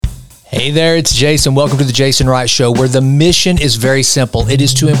Hey there, it's Jason. Welcome to the Jason Wright Show, where the mission is very simple. It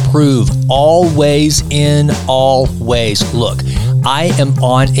is to improve always in all ways. Look, I am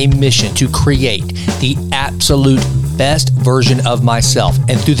on a mission to create the absolute best version of myself.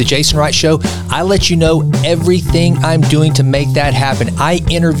 And through the Jason Wright Show, I let you know everything I'm doing to make that happen. I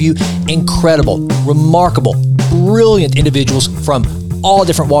interview incredible, remarkable, brilliant individuals from all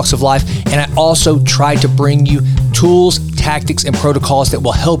different walks of life. And I also try to bring you tools, tactics, and protocols that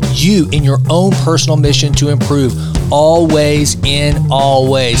will help you in your own personal mission to improve always in all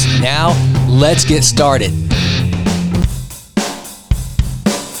ways. Now, let's get started.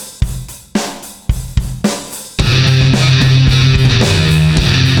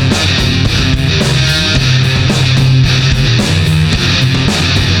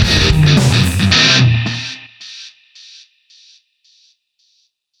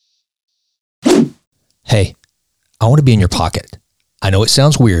 Hey, I want to be in your pocket. I know it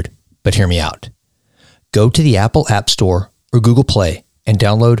sounds weird, but hear me out. Go to the Apple App Store or Google Play and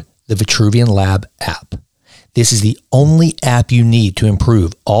download the Vitruvian Lab app. This is the only app you need to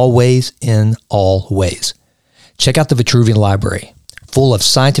improve always in all ways. Check out the Vitruvian Library, full of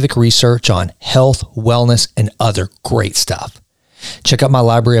scientific research on health, wellness, and other great stuff. Check out my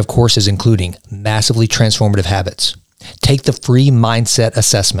library of courses, including Massively Transformative Habits. Take the free mindset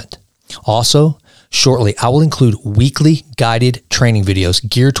assessment. Also, shortly, I will include weekly guided training videos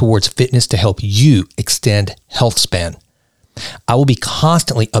geared towards fitness to help you extend health span. I will be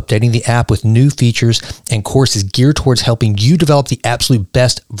constantly updating the app with new features and courses geared towards helping you develop the absolute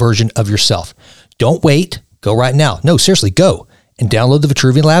best version of yourself. Don't wait. Go right now. No, seriously, go and download the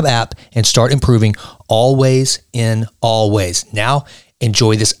Vitruvian Lab app and start improving always in all ways. Now,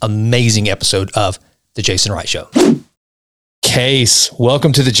 enjoy this amazing episode of The Jason Wright Show. Case,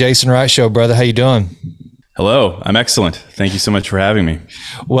 welcome to the Jason Wright Show, brother. How you doing? Hello, I'm excellent. Thank you so much for having me.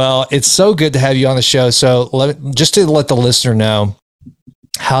 Well, it's so good to have you on the show. So just to let the listener know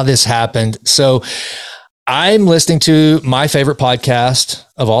how this happened. So I'm listening to my favorite podcast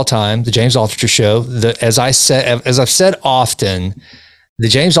of all time, the James Altucher Show. As I've said often, the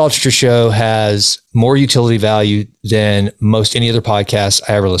James Altucher Show has more utility value than most any other podcast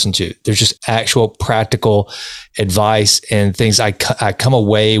I ever listen to. There's just actual practical advice and things I come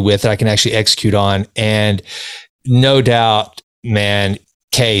away with that I can actually execute on. And no doubt, man,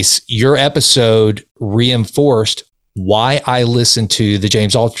 Case, your episode reinforced why I listen to the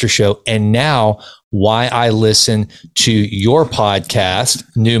James Altucher Show and now why I listen to your podcast,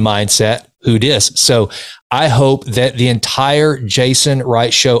 New Mindset, Who Dis. So I hope that the entire Jason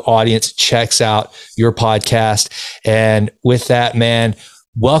Wright Show audience checks out your podcast. And with that, man,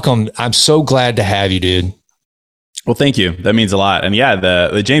 welcome. I'm so glad to have you, dude. Well, thank you. That means a lot. And yeah,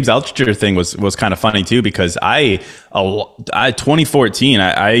 the James Altucher thing was kind of funny too, because I 2014,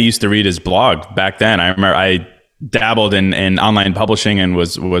 I used to read his blog back then. I remember I dabbled in online publishing and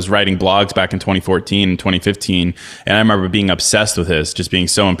was writing blogs back in 2014 and 2015. And I remember being obsessed with just being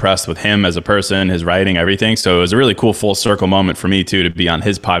so impressed with him as a person, his writing, everything. So it was a really cool full circle moment for me too, to be on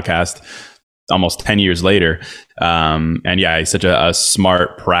his podcast almost 10 years later. And yeah, he's such a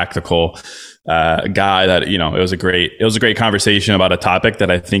smart, practical guy that, it was a great conversation about a topic that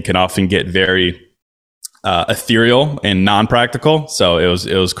I think can often get very ethereal and non-practical. So it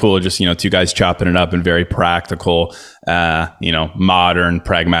was cool. Just, two guys chopping it up in very practical, modern,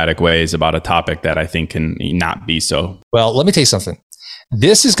 pragmatic ways about a topic that I think can not be so. Well, let me tell you something.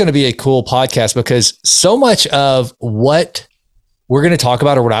 This is going to be a cool podcast because so much of what we're going to talk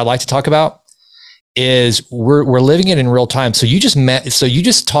about, or what I like to talk about, is we're living it in real time. So you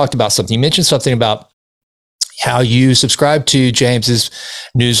just talked about something. You mentioned something about how you subscribed to James's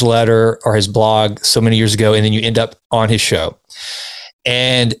newsletter or his blog so many years ago, and then you end up on his show.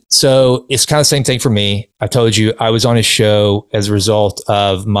 And so it's kind of the same thing for me. I told you I was on his show as a result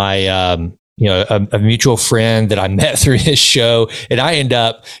of my, a mutual friend that I met through his show, and I end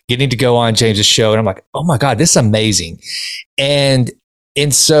up getting to go on James's show, and I'm like, oh my God, this is amazing. And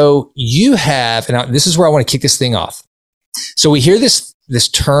so you have, and this is where I want to kick this thing off. So we hear this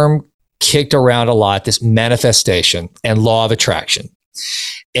term kicked around a lot, this manifestation and law of attraction.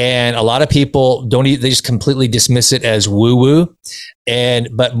 And a lot of people they just completely dismiss it as woo-woo.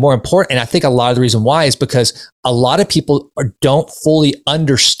 But more important, and I think a lot of the reason why is because a lot of people don't fully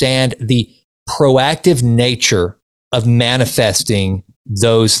understand the proactive nature of manifesting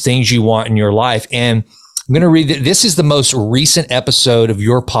those things you want in your life. And I'm going to read it. This is the most recent episode of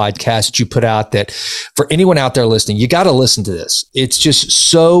your podcast that you put out, that for anyone out there listening, you got to listen to this. It's just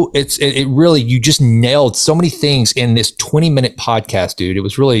so, it really, you just nailed so many things in this 20-minute podcast, dude. It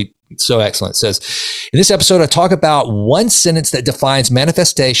was really so excellent. It says, in this episode, I talk about one sentence that defines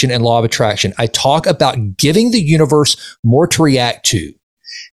manifestation and law of attraction. I talk about giving the universe more to react to.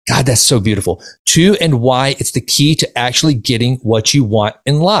 God, that's so beautiful. To and why it's the key to actually getting what you want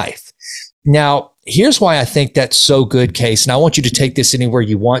in life. Now, here's why I think that's so good, Case, and I want you to take this anywhere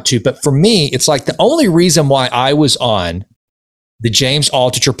you want to. But for me, it's like the only reason why I was on the James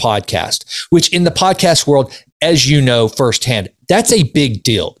Altucher podcast, which in the podcast world, as you know firsthand, that's a big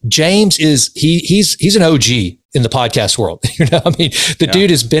deal. James is, he's an OG in the podcast world. The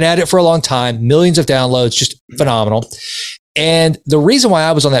dude has been at it for a long time, millions of downloads, just phenomenal. And the reason why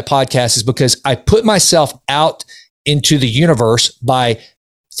I was on that podcast is because I put myself out into the universe by,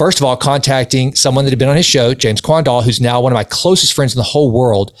 first of all, contacting someone that had been on his show, James Quandall, who's now one of my closest friends in the whole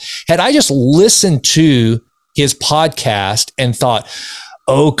world. Had I just listened to his podcast and thought,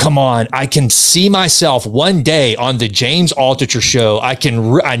 oh, come on, I can see myself one day on the James Altucher show.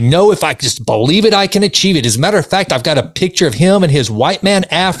 I know if I just believe it, I can achieve it. As a matter of fact, I've got a picture of him and his white man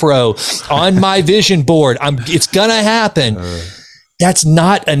afro on my vision board. It's going to happen. That's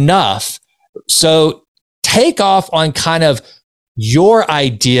not enough. So take off on kind of your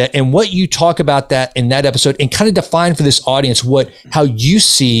idea and what you talk about that in that episode, and kind of define for this audience how you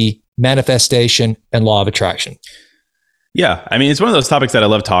see manifestation and law of attraction. Yeah. I mean, it's one of those topics that I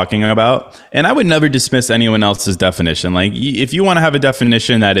love talking about, and I would never dismiss anyone else's definition. Like, if you want to have a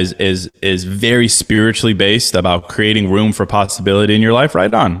definition that is very spiritually based about creating room for possibility in your life,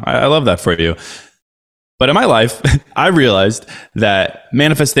 right on. I love that for you. But in my life, I realized that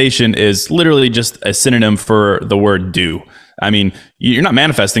manifestation is literally just a synonym for the word do. I mean, you're not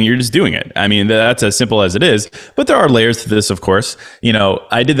manifesting, you're just doing it. I mean, that's as simple as it is. But there are layers to this, of course.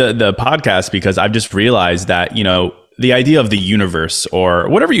 I did the podcast because I've just realized that, the idea of the universe, or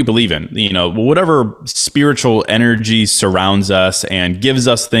whatever you believe in, whatever spiritual energy surrounds us and gives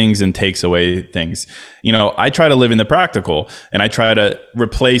us things and takes away things. I try to live in the practical, and I try to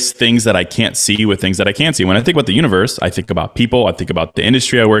replace things that I can't see with things that I can see. When I think about the universe, I think about people, I think about the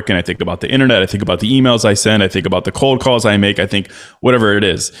industry I work in, I think about the internet, I think about the emails I send, I think about the cold calls I make, I think whatever it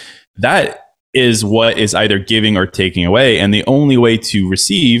is. That is what is either giving or taking away. And the only way to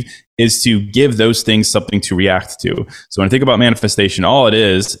receive is to give those things something to react to. So when I think about manifestation, all it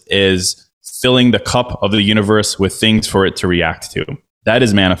is filling the cup of the universe with things for it to react to. That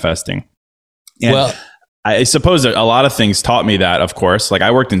is manifesting. And I suppose that a lot of things taught me that, of course. Like,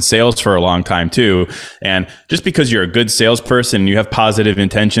 I worked in sales for a long time too. And just because you're a good salesperson and you have positive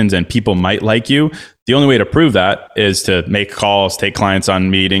intentions and people might like you, the only way to prove that is to make calls, take clients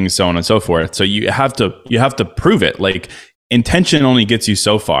on meetings, so on and so forth. So you have to prove it. Like, intention only gets you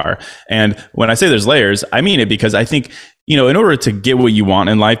so far. And when I say there's layers, I mean it, because I think, in order to get what you want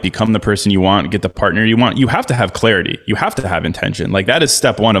in life, become the person you want, get the partner you want, you have to have clarity. You have to have intention. Like, that is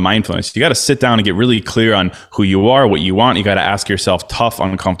step one of mindfulness. You got to sit down and get really clear on who you are, what you want. You got to ask yourself tough,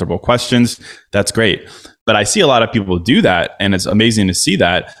 uncomfortable questions. That's great. But I see a lot of people do that, and it's amazing to see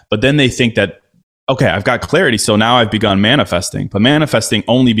that. But then they think that, okay, I've got clarity, so now I've begun manifesting. But manifesting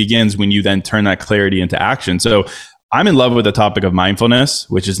only begins when you then turn that clarity into action. So I'm in love with the topic of mindfulness,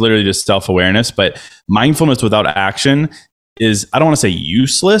 which is literally just self-awareness. But mindfulness without action is, I don't want to say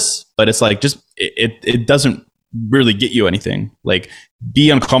useless, but it's like, just, it doesn't really get you anything. Like, be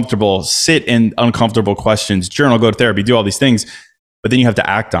uncomfortable, sit in uncomfortable questions, journal, go to therapy, do all these things, but then you have to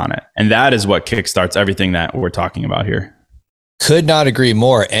act on it. And that is what kickstarts everything that we're talking about here. Could not agree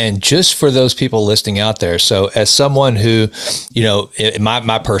more. And just for those people listening out there, so as someone who, in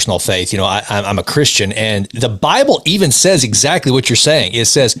my personal faith, I'm a Christian, and the Bible even says exactly what you're saying. It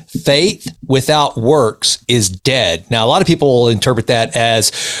says faith without works is dead. Now, a lot of people will interpret that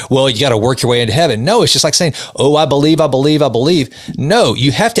as, well, you got to work your way into heaven. No, it's just like saying, oh, I believe. No,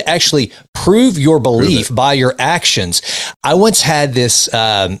 you have to actually prove your belief by your actions. I once had this,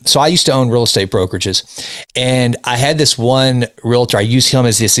 so I used to own real estate brokerages, and I had this one realtor. I use him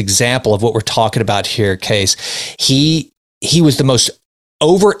as this example of what we're talking about here, Case. He was the most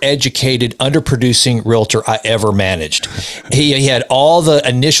overeducated, underproducing realtor I ever managed. He had all the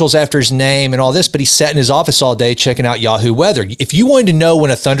initials after his name and all this, but he sat in his office all day checking out Yahoo weather. If you wanted to know when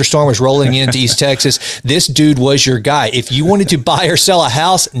a thunderstorm was rolling into East Texas, this dude was your guy. If you wanted to buy or sell a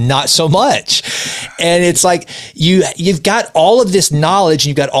house, not so much. And it's like, you've got all of this knowledge and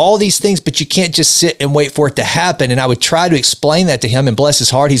you've got all these things, but you can't just sit and wait for it to happen. And I would try to explain that to him, and bless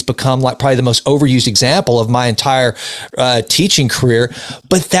his heart, he's become like probably the most overused example of my entire teaching career.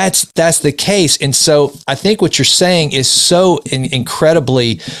 But that's the case. And so I think what you're saying is so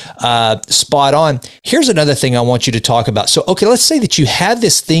incredibly spot on. Here's another thing I want you to talk about. So, okay, let's say that you have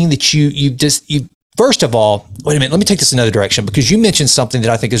this thing that you first of all, wait a minute, let me take this another direction, because you mentioned something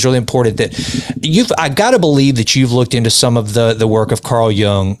that I think is really important, that I got to believe that you've looked into some of the work of Carl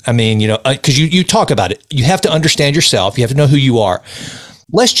Jung. I mean, because you talk about it. You have to understand yourself. You have to know who you are.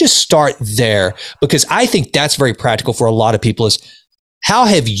 Let's just start there, because I think that's very practical for a lot of people. Is how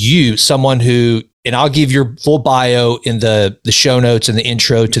have you, someone who, and I'll give your full bio in the show notes and the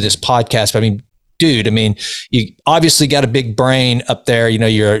intro to this podcast. But I mean, dude, you obviously got a big brain up there. You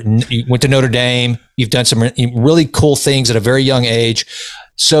went to Notre Dame. You've done some really cool things at a very young age.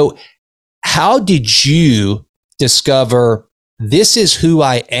 So how did you discover this is who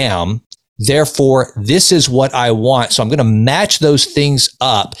I am? Therefore, this is what I want. So I'm going to match those things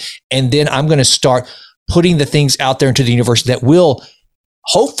up, and then I'm going to start putting the things out there into the universe that will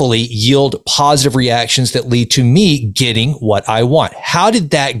hopefully yield positive reactions that lead to me getting what I want. How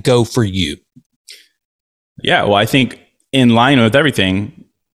did that go for you? Yeah, well, I think in line with everything,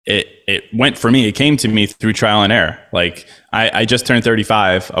 it went for me. It came to me through trial and error. Like I just turned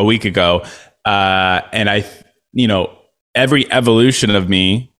 35 a week ago, and every evolution of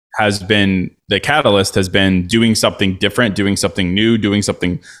me the catalyst has been doing something different, doing something new, doing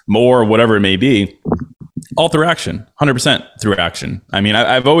something more, whatever it may be, all through action, 100% through action. I mean,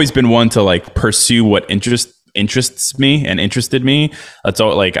 I've always been one to like pursue what interests me and interested me. That's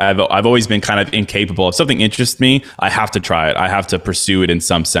all. Like I've always been kind of incapable. If something interests me, I have to try it. I have to pursue it in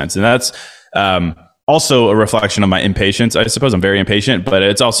some sense. And that's, also a reflection of my impatience. I suppose I'm very impatient, but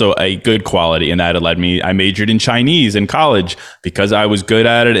it's also a good quality in that it led me. I majored in Chinese in college because I was good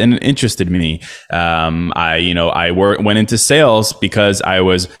at it and it interested me. I went into sales because I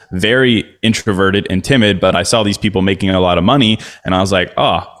was very introverted and timid, but I saw these people making a lot of money, and I was like,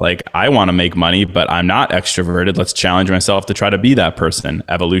 I want to make money, but I'm not extroverted. Let's challenge myself to try to be that person.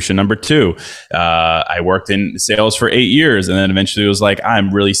 Evolution number 2. I worked in sales for 8 years, and then eventually it was like,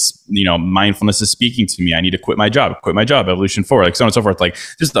 I'm really, mindfulness is speaking to me. I need to quit my job. Evolution 4, like so on and so forth. Like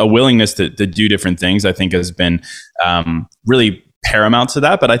just a willingness to do different things, I think has been really paramount to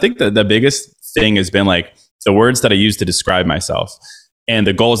that. But I think that the biggest thing has been like the words that I use to describe myself and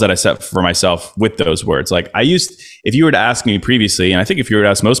the goals that I set for myself with those words. Like if you were to ask me previously, and I think if you were to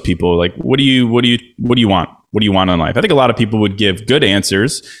ask most people, like, what do you want? What do you want in life? I think a lot of people would give good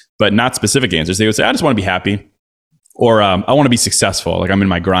answers, but not specific answers. They would say, I just want to be happy. Or I want to be successful. Like I'm in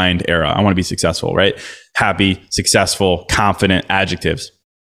my grind era. I want to be successful, right? Happy, successful, confident, adjectives.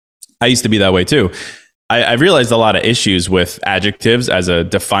 I used to be that way too. I realized a lot of issues with adjectives as a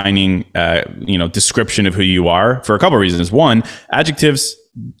defining, description of who you are for a couple of reasons. One, adjectives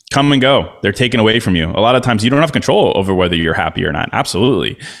come and go. They're taken away from you. A lot of times you don't have control over whether you're happy or not.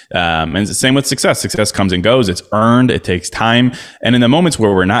 Absolutely. And it's the same with success. Success comes and goes. It's earned. It takes time. And in the moments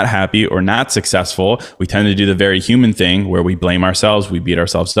where we're not happy or not successful, we tend to do the very human thing where we blame ourselves. We beat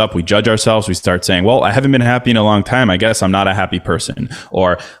ourselves up. We judge ourselves. We start saying, well, I haven't been happy in a long time. I guess I'm not a happy person.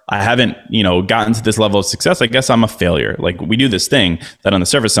 Or I haven't, gotten to this level of success. I guess I'm a failure. Like we do this thing that on the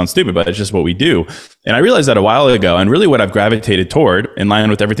surface sounds stupid, but it's just what we do. And I realized that a while ago, and really what I've gravitated toward in line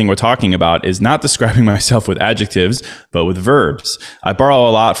with everything we're talking about is not describing myself with adjectives, but with verbs. I borrow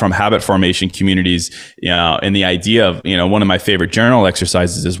a lot from habit formation communities, and the idea of, one of my favorite journal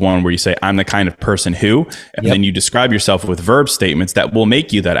exercises is one where you say, I'm the kind of person who, and then you describe yourself with verb statements that will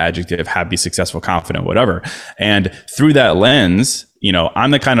make you that adjective, happy, successful, confident, whatever. And through that lens, I'm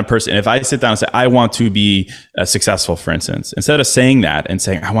the kind of person, if I sit down and say, I want to be successful, for instance, instead of saying that and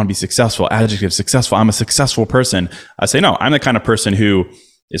saying, I want to be successful, adjective, successful, I'm a successful person, I say, no, I'm the kind of person who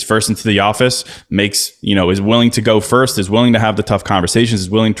is first into the office, is willing to go first, is willing to have the tough conversations, is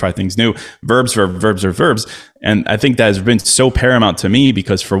willing to try things new. Verbs. And I think that has been so paramount to me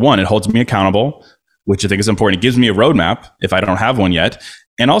because, for one, it holds me accountable, which I think is important. It gives me a roadmap if I don't have one yet.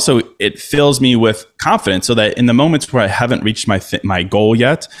 And also it fills me with confidence so that in the moments where I haven't reached my goal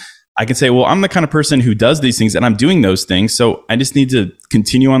yet, I can say, well, I'm the kind of person who does these things and I'm doing those things. So I just need to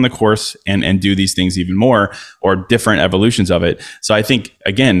continue on the course and do these things even more, or different evolutions of it. So I think,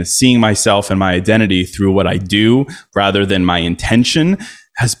 again, seeing myself and my identity through what I do rather than my intention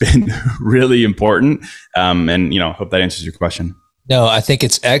has been really important. Hope that answers your question. No, I think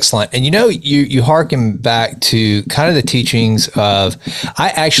it's excellent. And you harken back to kind of the teachings of,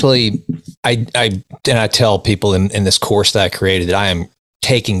 I tell people in this course that I created that I am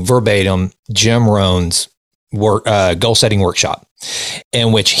taking verbatim Jim Rohn's goal setting workshop,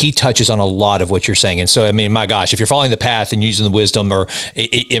 in which he touches on a lot of what you're saying. And so, my gosh, if you're following the path and using the wisdom of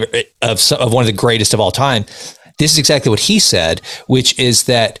one of the greatest of all time, this is exactly what he said, which is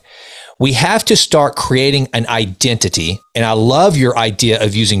that we have to start creating an identity. And I love your idea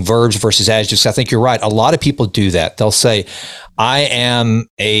of using verbs versus adjectives. I think you're right. A lot of people do that. They'll say, I am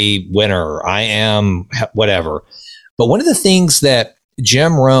a winner. I am whatever. But one of the things that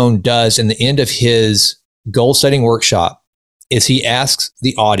Jim Rohn does in the end of his goal setting workshop is he asks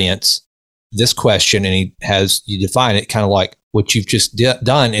the audience this question, and you define it kind of like what you've just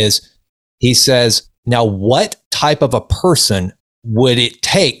done is he says, now what type of a person would it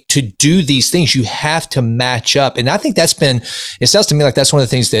take to do these things? You have to match up. And I think it sounds to me like that's one of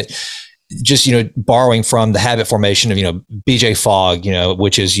the things that just, borrowing from the habit formation of, BJ Fogg,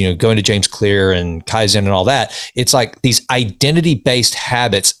 which is, going to James Clear and Kaizen and all that. It's like these identity-based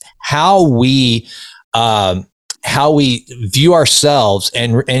habits, how we view ourselves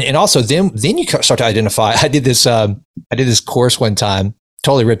and also then you start to identify. I did this course one time,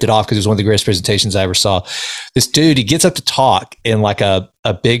 totally ripped it off because it was one of the greatest presentations I ever saw. This dude, he gets up to talk in like a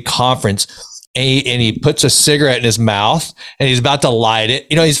big conference and he puts a cigarette in his mouth and he's about to light it.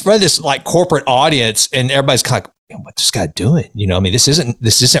 He's in front of this like corporate audience and everybody's kind of like, what's this guy doing? This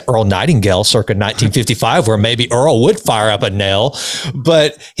isn't Earl Nightingale circa 1955 where maybe Earl would fire up a nail,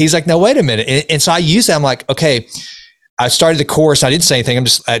 but he's like, no, wait a minute. And so I use that. I'm like, okay, I started the course. I didn't say anything. I'm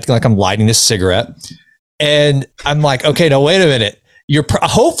just acting like I'm lighting this cigarette. And I'm like, okay, no, wait a minute.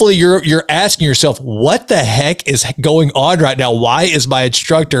 Hopefully you're asking yourself, what the heck is going on right now? Why is my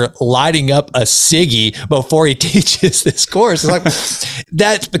instructor lighting up a ciggy before he teaches this course? It's like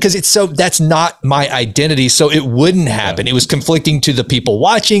that's because that's not my identity. So it wouldn't happen. It was conflicting to the people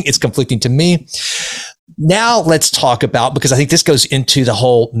watching. It's conflicting to me. Now let's talk about, because I think this goes into the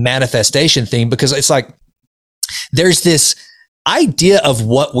whole manifestation thing, because it's like, there's this idea of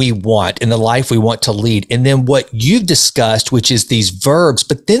what we want in the life we want to lead. And then what you've discussed, which is these verbs,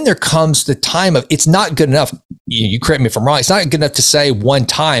 but then there comes the time of, it's not good enough. You correct me if I'm wrong. It's not good enough to say one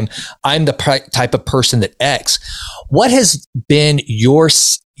time, I'm the type of person that X. What has been your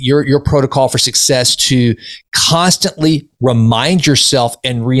protocol for success to constantly remind yourself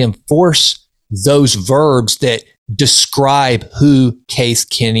and reinforce those verbs that describe who Case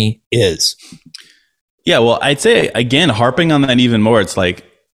Kenny is? Yeah, well, I'd say, again, harping on that even more, it's like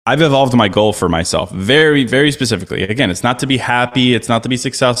I've evolved my goal for myself very, very specifically. Again, it's not to be happy. It's not to be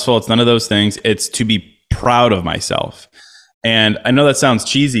successful. It's none of those things. It's to be proud of myself. And I know that sounds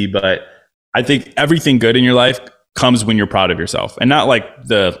cheesy, but I think everything good in your life comes when you're proud of yourself, and not like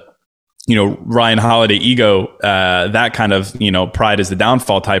the, Ryan Holiday ego, that kind of, pride is the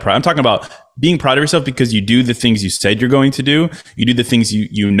downfall type pride. I'm talking about being proud of yourself because you do the things you said you're going to do. You do the things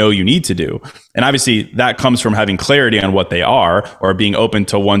you know you need to do. And obviously that comes from having clarity on what they are, or being open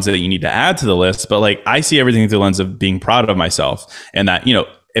to ones that you need to add to the list. But like, I see everything through the lens of being proud of myself, and that,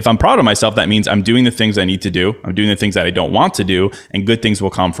 if I'm proud of myself, that means I'm doing the things I need to do. I'm doing the things that I don't want to do, and good things will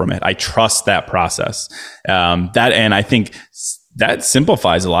come from it. I trust that process. And I think that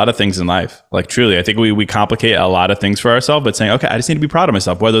simplifies a lot of things in life. Like, truly, I think we complicate a lot of things for ourselves, but saying, okay, I just need to be proud of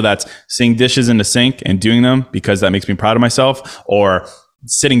myself, whether that's seeing dishes in the sink and doing them because that makes me proud of myself, or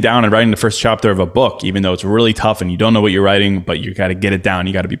sitting down and writing the first chapter of a book, even though it's really tough and you don't know what you're writing, but you got to get it down.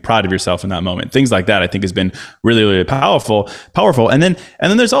 You got to be proud of yourself in that moment. Things like that, I think, has been really, really powerful. And then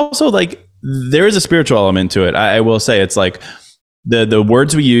there's also like, there is a spiritual element to it. I will say, it's like the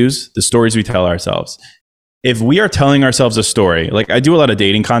words we use, the stories we tell ourselves. If we are telling ourselves a story, like I do a lot of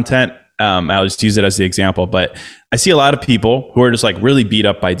dating content, I'll just use it as the example, but I see a lot of people who are just like really beat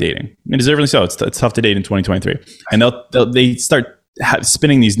up by dating. And deservedly so. It's tough to date in 2023. And they start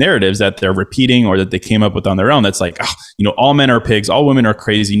spinning these narratives that they're repeating or that they came up with on their own. That's like, all men are pigs, all women are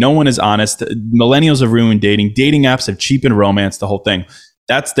crazy, no one is honest. Millennials have ruined dating. Dating apps have cheapened romance, the whole thing.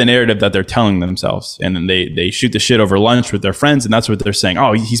 That's the narrative that they're telling themselves. And then they shoot the shit over lunch with their friends. And that's what they're saying.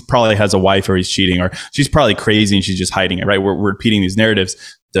 Oh, he's probably has a wife, or he's cheating, or she's probably crazy and she's just hiding it, right? We're repeating these narratives,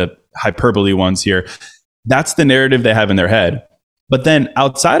 the hyperbole ones here. That's the narrative they have in their head. But then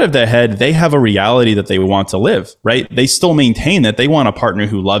outside of their head, they have a reality that they want to live, right? They still maintain that they want a partner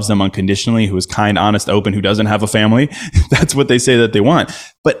who loves them unconditionally, who is kind, honest, open, who doesn't have a family. That's what they say that they want.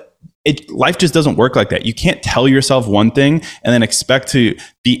 But life just doesn't work like that. You can't tell yourself one thing and then expect to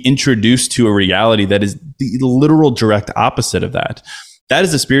be introduced to a reality that is the literal direct opposite of that. That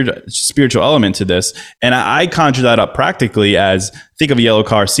is a spiritual element to this. And I conjure that up practically as, think of a yellow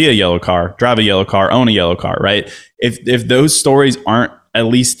car, see a yellow car, drive a yellow car, own a yellow car, right? If those stories aren't at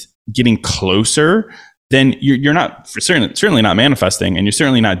least getting closer, then you're not certainly not manifesting, and you're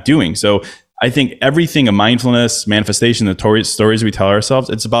certainly not doing. So I think everything of mindfulness, manifestation, the stories we tell ourselves,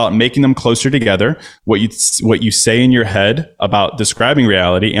 it's about making them closer together. What you say in your head about describing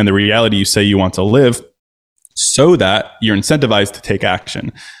reality and the reality you say you want to live, so that you're incentivized to take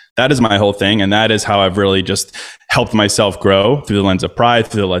action. That is my whole thing. And that is how I've really just helped myself grow through the lens of pride,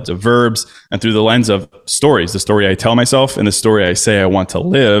 through the lens of verbs, and through the lens of stories, the story I tell myself and the story I say I want to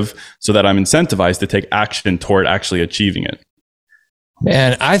live, so that I'm incentivized to take action toward actually achieving it.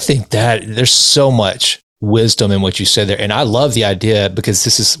 Man, I think that there's so much wisdom in what you said there. And I love the idea, because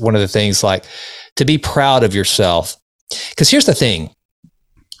this is one of the things, like, to be proud of yourself. Because here's the thing.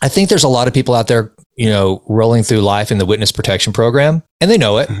 I think there's a lot of people out there, rolling through life in the witness protection program, and they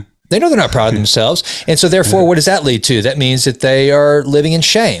know it. They know they're not proud of themselves. And so therefore, what does that lead to? That means that they are living in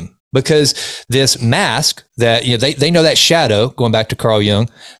shame, because this mask that, they know that shadow, going back to Carl Jung,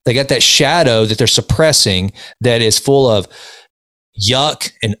 they got that shadow that they're suppressing that is full of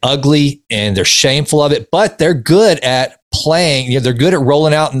yuck and ugly, and they're shameful of it, but they're good at playing, they're good at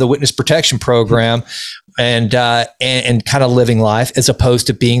rolling out in the witness protection program and kind of living life as opposed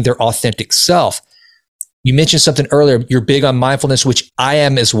to being their authentic self. You mentioned something earlier. You're big on mindfulness, which I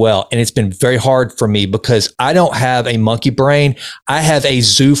am as well. And it's been very hard for me because I don't have a monkey brain. I have a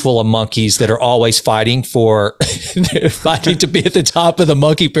zoo full of monkeys that are always fighting to be at the top of the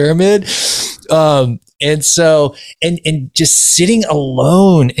monkey pyramid. And so, and just sitting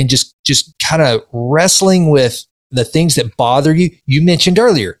alone and just kind of wrestling with the things that bother you. You mentioned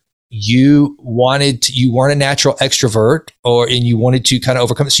earlier, you weren't a natural extrovert, and you wanted to kind of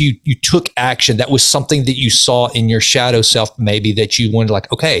overcome it. So you took action. That was something that you saw in your shadow self, maybe, that you wanted, like,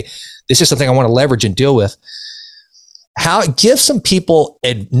 okay, this is something I want to leverage and deal with. Give some people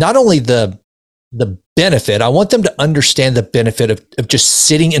not only the benefit, I want them to understand the benefit of just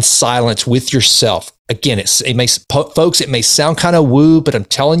sitting in silence with yourself. Again, it may sound kind of woo, but I'm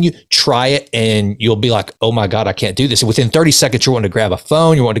telling you, try it and you'll be like, oh my God, I can't do this. And within 30 seconds, you're wanting to grab a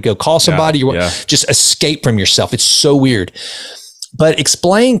phone, you want to go call somebody, you want to just escape from yourself. It's so weird. But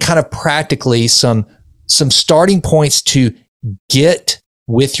explain kind of practically some starting points to get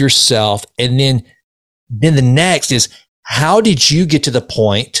with yourself. And then the next is, how did you get to the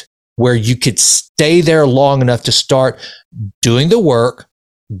point where you could stay there long enough to start doing the work,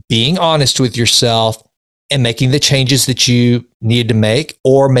 being honest with yourself, and making the changes that you needed to make,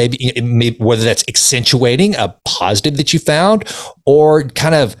 or maybe whether that's accentuating a positive that you found, or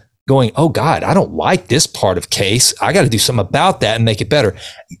kind of going, oh God, I don't like this part of case. I got to do something about that and make it better.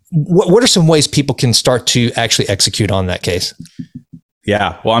 What are some ways people can start to actually execute on that case?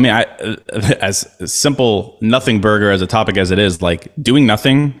 Yeah. Well, I mean, as simple nothing burger as a topic as it is, like, doing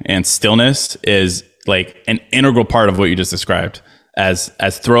nothing and stillness is like an integral part of what you just described. As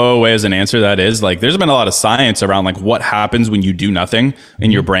throwaway as an answer that is, like, there's been a lot of science around, like, what happens when you do nothing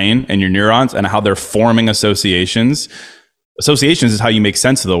in your brain and your neurons, and how they're forming associations. Associations is how you make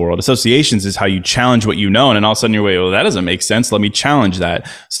sense of the world. Associations is how you challenge what you know. And then all of a sudden you're like, well, that doesn't make sense. Let me challenge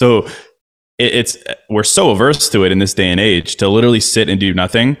that. So we're so averse to it in this day and age, to literally sit and do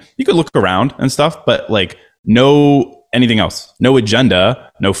nothing. You could look around and stuff, but, like, no anything else, no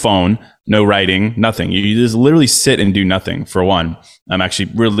agenda, no phone, no writing, nothing. You just literally sit and do nothing. For one, I'm actually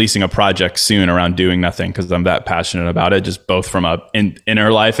releasing a project soon around doing nothing, because I'm that passionate about it, just both from a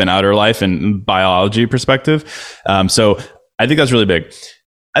inner life and outer life and biology perspective. So I think that's really big.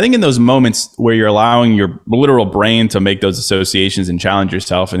 I think in those moments where you're allowing your literal brain to make those associations and challenge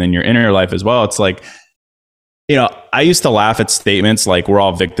yourself, and in your inner life as well, it's like, I used to laugh at statements like, we're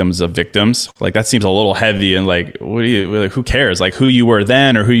all victims of victims. Like, that seems a little heavy, and like, who cares? Like, who you were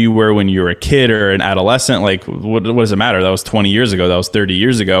then, or who you were when you were a kid or an adolescent, like, what does it matter? That was 20 years ago. That was 30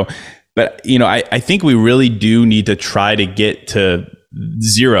 years ago. But, I think we really do need to try to get to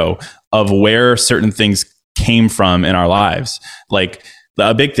zero of where certain things came from in our lives. Like,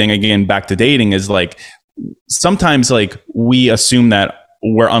 a big thing, again, back to dating, is like, sometimes, like, we assume that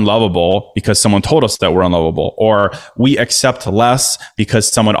we're unlovable because someone told us that we're unlovable, or we accept less because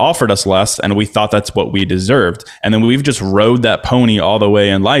someone offered us less and we thought that's what we deserved. And then we've just rode that pony all the way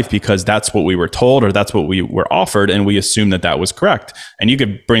in life because that's what we were told, or that's what we were offered, and we assume that that was correct. And you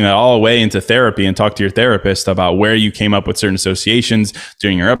could bring that all the way into therapy and talk to your therapist about where you came up with certain associations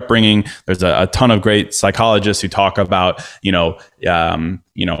during your upbringing. There's a ton of great psychologists who talk about,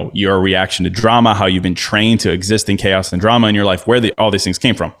 your reaction to drama, how you've been trained to exist in chaos and drama in your life, where all these things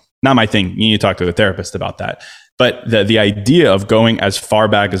came from. Not my thing. You need to talk to a therapist about that. But the idea of going as far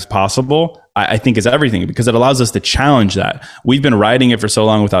back as possible, I think, is everything, because it allows us to challenge that. We've been riding it for so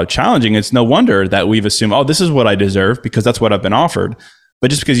long without challenging. It's no wonder that we've assumed, oh, this is what I deserve because that's what I've been offered. But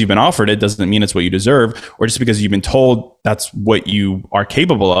just because you've been offered it doesn't mean it's what you deserve, or just because you've been told that's what you are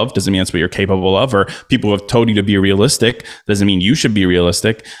capable of doesn't mean that's what you're capable of, or people have told you to be realistic doesn't mean you should be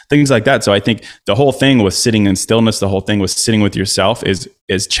realistic, things like that. So I think the whole thing with sitting in stillness, the whole thing with sitting with yourself is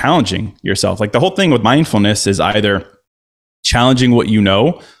challenging yourself. Like the whole thing with mindfulness is either challenging what you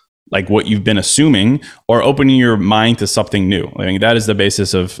know, like what you've been assuming, or opening your mind to something new. I mean, that is the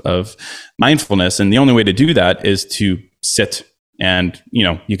basis of mindfulness. And the only way to do that is to sit. And,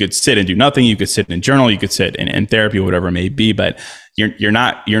 you could sit and do nothing. You could sit and journal. You could sit in therapy, whatever it may be. But you're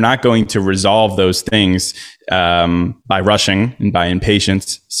not going to resolve those things by rushing and by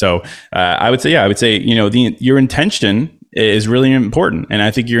impatience. So I would say, your intention is really important. And I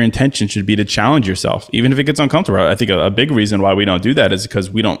think your intention should be to challenge yourself, even if it gets uncomfortable. I think a big reason why we don't do that is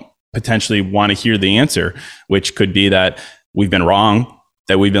because we don't potentially want to hear the answer, which could be that we've been wrong,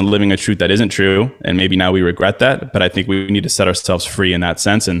 that we've been living a truth that isn't true, and maybe now we regret that. But I think we need to set ourselves free in that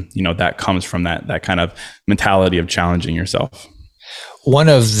sense, and that comes from that kind of mentality of challenging yourself. One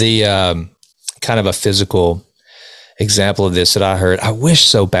of the kind of a physical example of this that I heard, I wish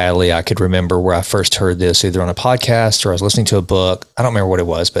so badly I could remember where I first heard this, either on a podcast or I was listening to a book. I don't remember what it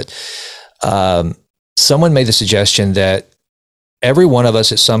was, but someone made the suggestion that every one of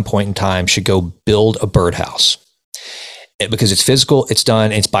us at some point in time should go build a birdhouse. Because it's physical, it's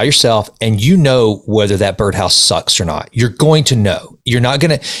done, it's by yourself, and you know whether that birdhouse sucks or not. You're going to know. You're not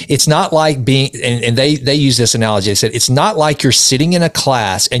going to, it's not like being, and they use this analogy. They said, it's not like you're sitting in a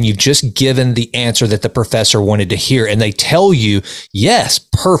class and you've just given the answer that the professor wanted to hear, and they tell you, yes,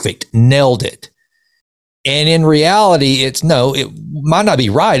 perfect, nailed it. And in reality, it might not be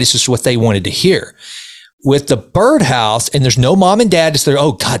right. It's just what they wanted to hear. With the birdhouse, and there's no mom and dad just there,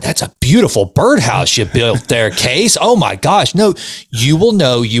 oh God, that's a beautiful birdhouse you built there, Case. Oh my gosh. No, you will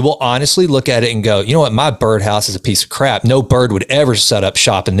know, you will honestly look at it and go, you know what, my birdhouse is a piece of crap. No bird would ever set up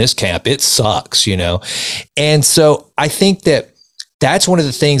shop in this camp. It sucks, And so I think that's one of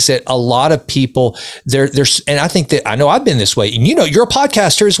the things that a lot of people there's, and I think that I know I've been this way, and you're a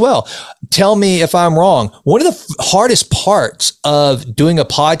podcaster as well. Tell me if I'm wrong. One of the hardest parts of doing a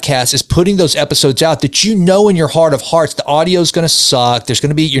podcast is putting those episodes out that in your heart of hearts, the audio is going to suck.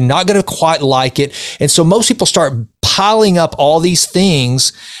 You're not going to quite like it. And so most people start piling up all these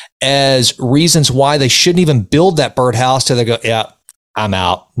things as reasons why they shouldn't even build that birdhouse till they go, yeah, I'm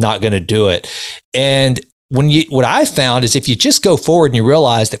out, not going to do it. And what I found is if you just go forward and you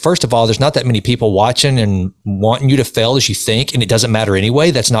realize that, first of all, there's not that many people watching and wanting you to fail as you think, and it doesn't matter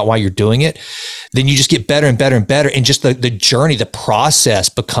anyway. That's not why you're doing it. Then you just get better and better and better. And just the journey, the process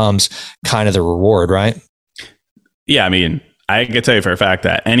becomes kind of the reward, right? Yeah. I mean, I can tell you for a fact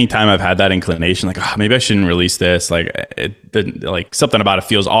that anytime I've had that inclination, like, oh, maybe I shouldn't release this, like something about it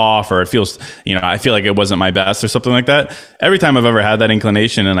feels off, or it feels, I feel like it wasn't my best or something like that. Every time I've ever had that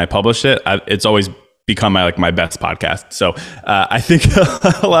inclination and I publish it, it's always become my best podcast. So I think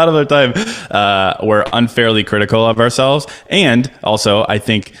a lot of the time we're unfairly critical of ourselves. And also I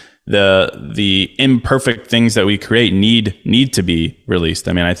think the imperfect things that we create need to be released.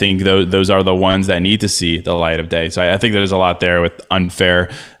 I mean, I think those are the ones that need to see the light of day. So I think there's a lot there with unfair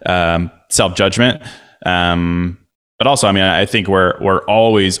self-judgment. But also, I mean, I think we're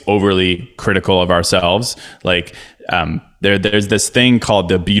always overly critical of ourselves. Like, there's this thing called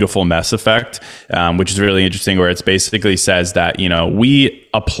the beautiful mess effect, which is really interesting, where it basically says that, we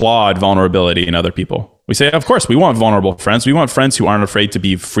applaud vulnerability in other people. We say, of course, we want vulnerable friends. We want friends who aren't afraid to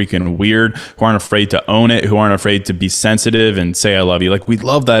be freaking weird, who aren't afraid to own it, who aren't afraid to be sensitive and say, I love you. Like, we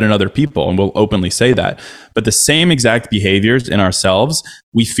love that in other people, and we'll openly say that. But the same exact behaviors in ourselves,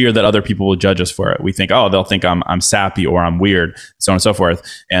 we fear that other people will judge us for it. We think, oh, they'll think I'm sappy or I'm weird, so on and so forth.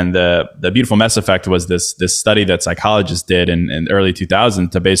 And the beautiful mess effect was this study that psychologists did in the early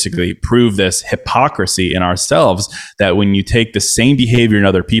 2000s to basically prove this hypocrisy in ourselves, that when you take the same behavior in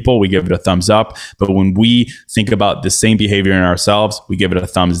other people, we give it a thumbs up. But when we think about the same behavior in ourselves, we give it a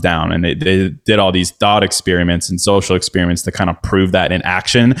thumbs down. And they did all these thought experiments and social experiments to kind of prove that in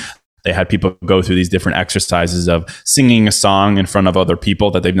action. They had people go through these different exercises of singing a song in front of other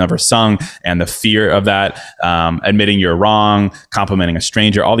people that they've never sung, and the fear of that, admitting you're wrong, complimenting a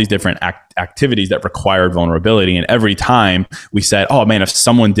stranger, all these different activities that required vulnerability. And every time we said, oh man, if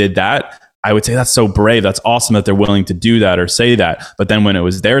someone did that, I would say that's so brave. That's awesome that they're willing to do that or say that. But then when it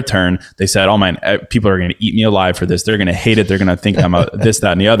was their turn, they said, oh man, people are going to eat me alive for this. They're going to hate it. They're going to think I'm a this,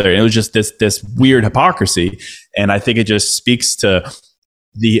 that, and the other. And it was just this weird hypocrisy. And I think it just speaks to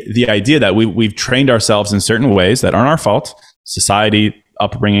the idea that we've trained ourselves in certain ways that aren't our fault, society,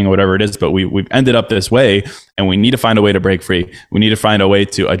 upbringing, whatever it is, but we've ended up this way, and we need to find a way to break free. We need to find a way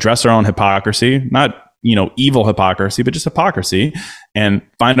to address our own hypocrisy, not evil hypocrisy, but just hypocrisy, and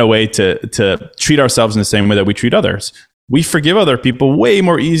find a way to treat ourselves in the same way that we treat others. We forgive other people way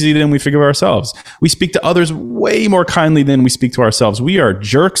more easy than we forgive ourselves. We speak to others way more kindly than we speak to ourselves. We are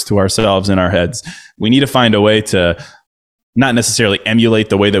jerks to ourselves in our heads. We need to find a way to not necessarily emulate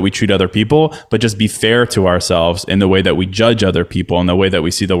the way that we treat other people, but just be fair to ourselves in the way that we judge other people and the way that we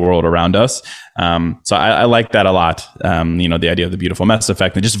see the world around us. So I like that a lot. The idea of the beautiful mess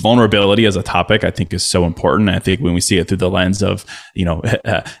effect and just vulnerability as a topic, I think is so important. I think when we see it through the lens of,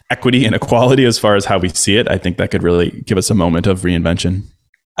 equity and equality, as far as how we see it, I think that could really give us a moment of reinvention.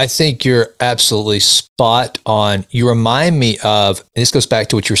 I think you're absolutely spot on. You remind me of, and this goes back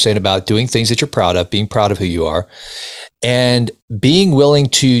to what you were saying about doing things that you're proud of, being proud of who you are, and being willing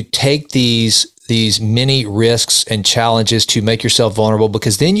to take these many risks and challenges to make yourself vulnerable,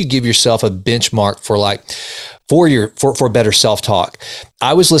 because then you give yourself a benchmark for better self-talk.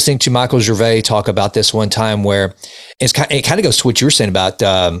 I was listening to Michael Gervais talk about this one time, where it kind of goes to what you were saying about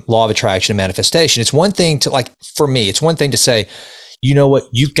law of attraction and manifestation. It's one thing to, for me, it's one thing to say, you know what,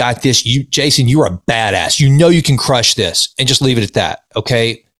 you've got this. Jason, you're a badass. You can crush this, and just leave it at that.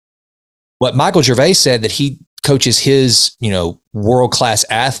 Okay. What Michael Gervais said that he coaches his, world-class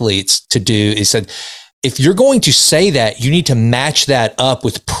athletes to do is said, if you're going to say that, you need to match that up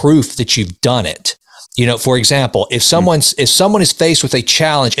with proof that you've done it. For example, if someone is faced with a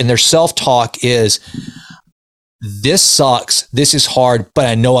challenge and their self-talk is, this sucks, this is hard, but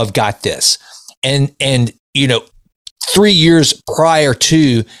I know I've got this. And 3 years prior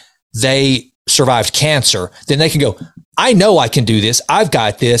to they survived cancer, then they can go, I know I can do this. I've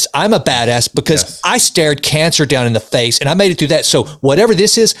got this. I'm a badass because I stared cancer down in the face and I made it through that. So whatever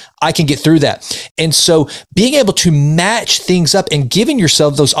this is, I can get through that. And so being able to match things up and giving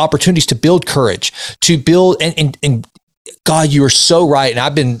yourself those opportunities to build courage, to build, and God, you are so right. And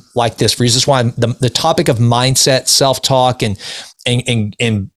I've been like this for years. This is why the topic of mindset, self-talk,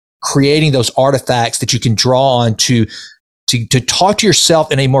 and creating those artifacts that you can draw on to talk to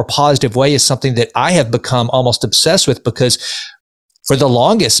yourself in a more positive way is something that I have become almost obsessed with, because for the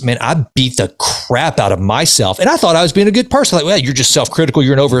longest, man, I beat the crap out of myself. And I thought I was being a good person. Like, well, you're just self-critical.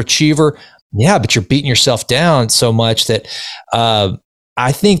 You're an overachiever. Yeah, but you're beating yourself down so much that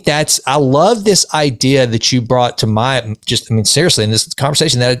I think I love this idea that you brought to seriously, in this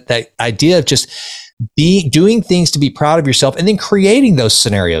conversation, that idea of just doing things to be proud of yourself, and then creating those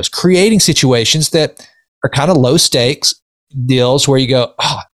scenarios, creating situations that are kind of low stakes deals where you go,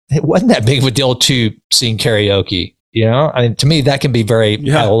 oh, it wasn't that big of a deal to sing karaoke. To me, that can be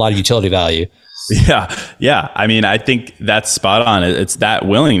have a lot of utility value. Yeah. I think that's spot on. It's that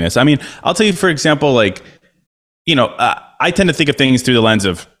willingness. I'll tell you, for example, I tend to think of things through the lens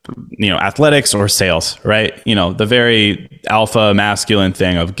of, athletics or sales, right? The very alpha masculine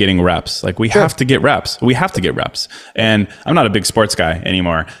thing of getting reps. We have to get reps. We have to get reps. And I'm not a big sports guy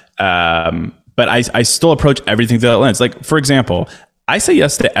anymore. But I still approach everything through that lens. For example, I say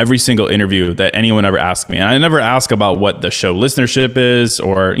yes to every single interview that anyone ever asks me. And I never ask about what the show listenership is,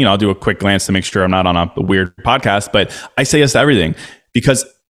 or, I'll do a quick glance to make sure I'm not on a weird podcast, but I say yes to everything because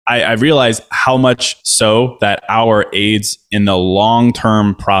I realize how much so that hour aids in the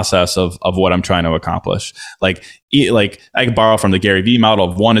long-term process of what I'm trying to accomplish. I can borrow from the Gary Vee model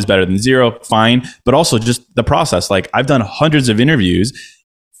of 1 is better than 0, fine. But also just the process. I've done hundreds of interviews.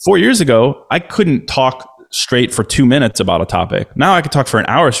 4 years ago, I couldn't talk straight for 2 minutes about a topic. Now I could talk for an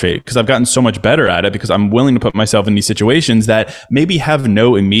hour straight because I've gotten so much better at it, because I'm willing to put myself in these situations that maybe have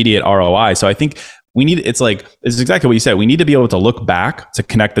no immediate ROI. So I think it's exactly what you said. We need to be able to look back to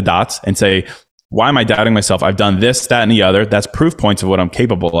connect the dots and say, why am I doubting myself? I've done this, that, and the other. That's proof points of what I'm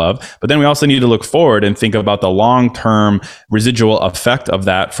capable of. But then we also need to look forward and think about the long-term residual effect of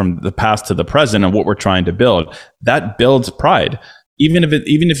that from the past to the present and what we're trying to build. That builds pride. Even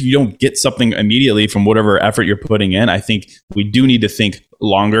if you don't get something immediately from whatever effort you're putting in, I think we do need to think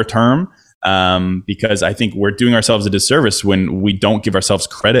longer term, because I think we're doing ourselves a disservice when we don't give ourselves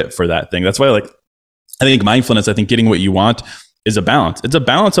credit for that thing. That's why, I think mindfulness, I think getting what you want is a balance. It's a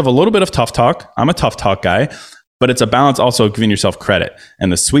balance of a little bit of tough talk. I'm a tough talk guy, but it's a balance also of giving yourself credit.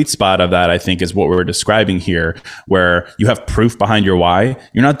 And the sweet spot of that, I think, is what we're describing here, where you have proof behind your why.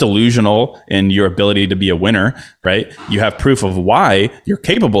 You're not delusional in your ability to be a winner, right? You have proof of why you're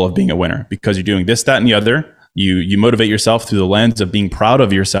capable of being a winner, because you're doing this, that, and the other. You motivate yourself through the lens of being proud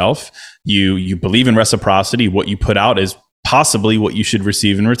of yourself. You believe in reciprocity. What you put out is possibly what you should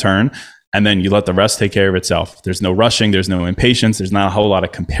receive in return. And then you let the rest take care of itself. There's no rushing. There's no impatience. There's not a whole lot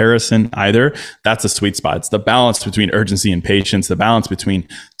of comparison either. That's a sweet spot. It's the balance between urgency and patience, the balance between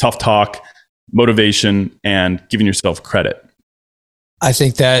tough talk, motivation, and giving yourself credit. I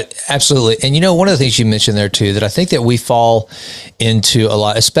think that absolutely. And one of the things you mentioned there too, that I think that we fall into a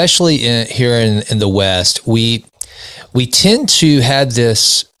lot, especially here in the West, we tend to have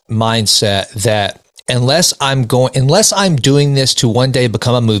this mindset that unless I'm doing this to one day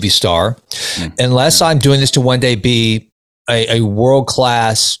become a movie star, unless I'm doing this to one day be a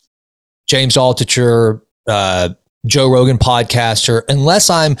world-class James Altucher, Joe Rogan podcaster, unless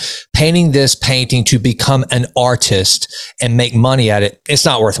I'm painting this painting to become an artist and make money at it, it's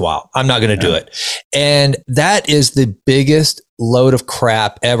not worthwhile. I'm not going to do it. And that is the biggest load of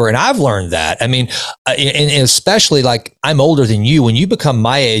crap ever. And I've learned that. I mean, and especially like I'm older than you. When you become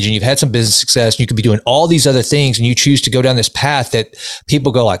my age and you've had some business success and you could be doing all these other things and you choose to go down this path that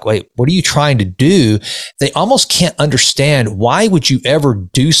people go like, wait, what are you trying to do? They almost can't understand why would you ever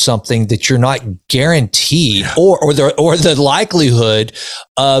do something that you're not guaranteed or the likelihood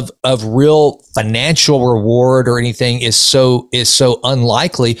of real financial reward or anything is so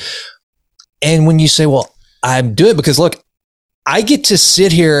unlikely. And when you say, well, I'm doing it because look, I get to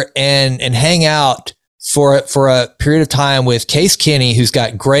sit here and hang out for a period of time with Case Kenny, who's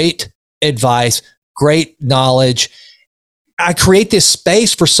got great advice, great knowledge. I create this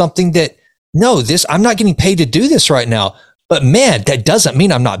space for something that, I'm not getting paid to do this right now. But man, that doesn't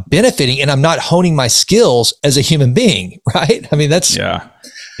mean I'm not benefiting and I'm not honing my skills as a human being, right? I mean, that's...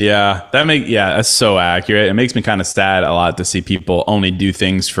 Yeah, that's so accurate. It makes me kind of sad a lot to see people only do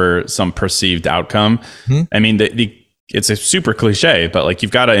things for some perceived outcome. Mm-hmm. I mean, it's a super cliche, but like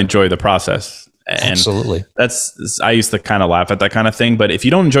you've got to enjoy the process. And absolutely. I used to kind of laugh at that kind of thing. But if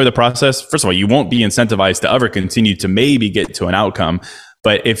you don't enjoy the process, first of all, you won't be incentivized to ever continue to maybe get to an outcome.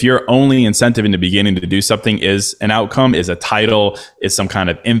 But if your only incentive in the beginning to do something is an outcome, is a title, is some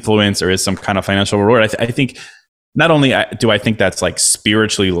kind of influence, or is some kind of financial reward, I think not only do I think that's like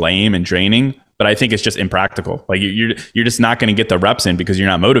spiritually lame and draining, but I think it's just impractical. Like you're just not going to get the reps in because you're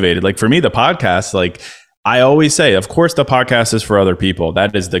not motivated. Like for me, the podcast, like I always say, of course, the podcast is for other people.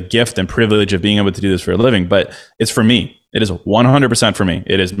 That is the gift and privilege of being able to do this for a living, but it's for me. It is 100% for me.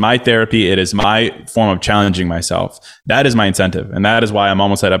 It is my therapy. It is my form of challenging myself. That is my incentive. And that is why I'm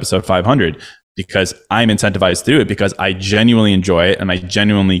almost at episode 500, because I'm incentivized to do it because I genuinely enjoy it and I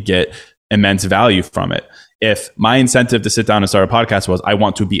genuinely get immense value from it. If my incentive to sit down and start a podcast was I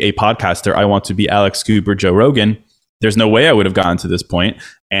want to be a podcaster, I want to be Alex Cooper, Joe Rogan, there's no way I would have gotten to this point.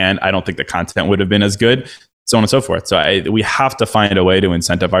 And I don't think the content would have been as good, so on and so forth. So we have to find a way to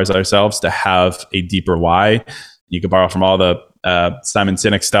incentivize ourselves to have a deeper why. You can borrow from all the Simon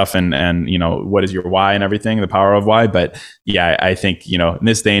Sinek stuff and what is your why and everything, the power of why. But yeah, I think, in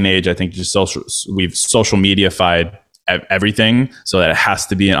this day and age, I think just we've social media-fied everything so that it has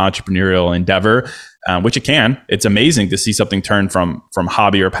to be an entrepreneurial endeavor, which it can. It's amazing to see something turn from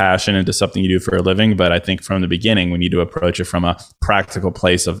hobby or passion into something you do for a living. But I think from the beginning, we need to approach it from a practical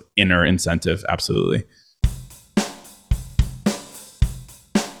place of inner incentive. Absolutely.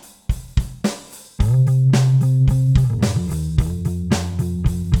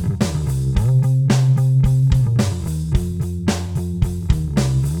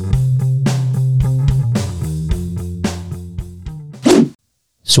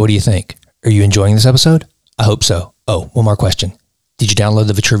 So what do you think? Are you enjoying this episode? I hope so. Oh, one more question. Did you download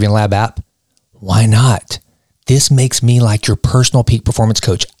the Vitruvian Lab app? Why not? This makes me like your personal peak performance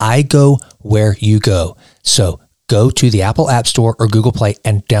coach. I go where you go. So go to the Apple App Store or Google Play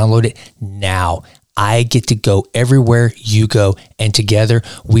and download it now. I get to go everywhere you go, and together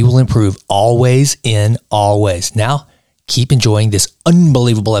we will improve always in always. Now, keep enjoying this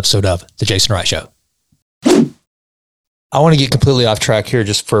unbelievable episode of The Jason Wright Show. I want to get completely off track here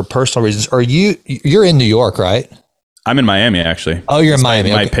just for personal reasons. You're in New York, right? I'm in Miami, actually. Oh, you're in Miami.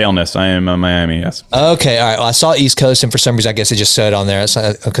 My paleness. I am in Miami, yes. Okay. All right. Well, I saw East Coast, and for some reason, I guess it just said on there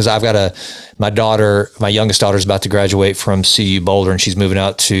because I've got my youngest daughter is about to graduate from CU Boulder, and she's moving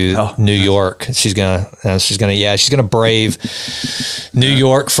out to New York. She's gonna brave New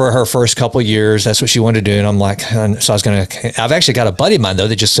York for her first couple of years. That's what she wanted to do. And I'm like, I've actually got a buddy of mine though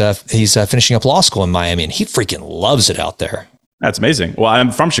that just he's finishing up law school in Miami, and he freaking loves it out there. That's amazing. Well, I'm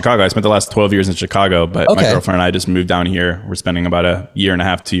from Chicago. I spent the last 12 years in Chicago, but my girlfriend and I just moved down here. We're spending about a year and a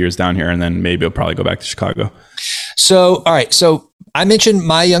half, 2 years down here, and then maybe we'll probably go back to Chicago. So, all right. So I mentioned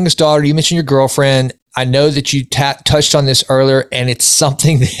my youngest daughter. You mentioned your girlfriend. I know that you touched on this earlier, and it's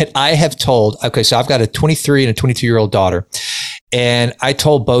something that I have told. Okay, so I've got a 23 and a 22-year-old daughter, and I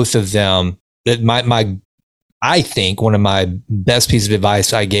told both of them that I think one of my best pieces of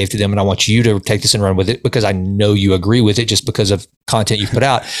advice I gave to them, and I want you to take this and run with it because I know you agree with it just because of content you've put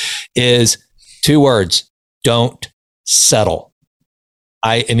out, is 2 words: don't settle.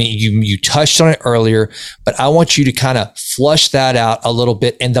 I mean, you touched on it earlier, but I want you to kind of flush that out a little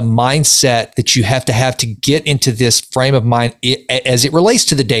bit, and the mindset that you have to get into this frame of mind as it relates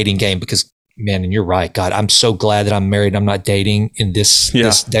to the dating game. Because, man, and you're right, God, I'm so glad that I'm married. I'm not dating in this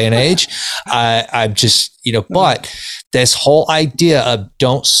day and age. I'm just, but this whole idea of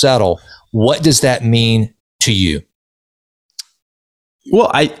don't settle, what does that mean to you?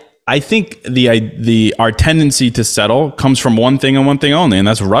 Well, I think our tendency to settle comes from one thing and one thing only, and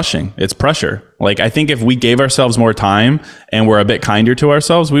that's rushing. It's pressure. Like, I think if we gave ourselves more time and were a bit kinder to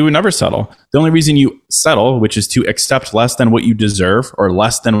ourselves, we would never settle. The only reason you settle, which is to accept less than what you deserve or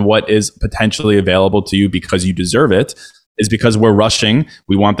less than what is potentially available to you because you deserve it, is because we're rushing.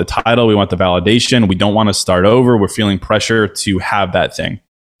 We want the title. We want the validation. We don't want to start over. We're feeling pressure to have that thing.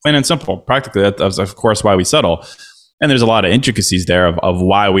 Plain and simple. Practically, that's of course why we settle. And there's a lot of intricacies there of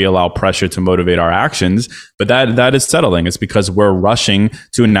why we allow pressure to motivate our actions. But that is settling. It's because we're rushing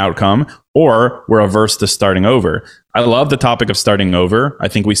to an outcome, or we're averse to starting over. I love the topic of starting over. I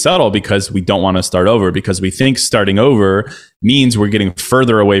think we settle because we don't want to start over, because we think starting over means we're getting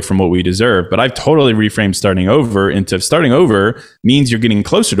further away from what we deserve. But I've totally reframed starting over into starting over means you're getting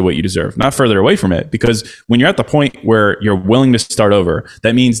closer to what you deserve, not further away from it. Because when you're at the point where you're willing to start over,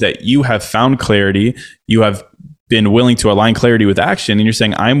 that means that you have found clarity. You have been willing to align clarity with action, and you're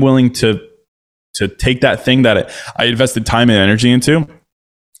saying, I'm willing to take that thing that I invested time and energy into,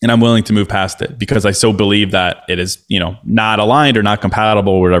 and I'm willing to move past it because I so believe that it is, not aligned or not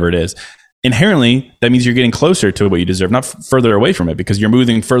compatible, whatever it is. Inherently, that means you're getting closer to what you deserve, not further away from it, because you're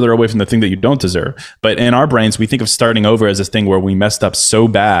moving further away from the thing that you don't deserve. But in our brains, we think of starting over as this thing where we messed up so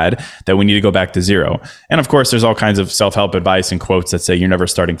bad that we need to go back to zero. And of course, there's all kinds of self-help advice and quotes that say you're never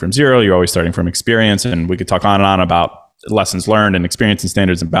starting from zero, you're always starting from experience. And we could talk on and on about lessons learned and experience and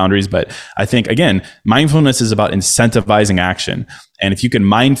standards and boundaries. But I think, again, mindfulness is about incentivizing action. And if you can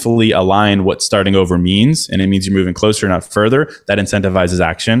mindfully align what starting over means, and it means you're moving closer, not further, that incentivizes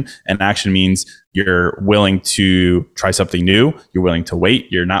action. And action means you're willing to try something new. You're willing to wait.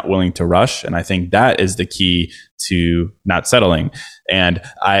 You're not willing to rush. And I think that is the key to not settling. And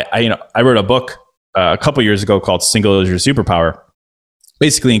I wrote a book a couple years ago called Single is Your Superpower,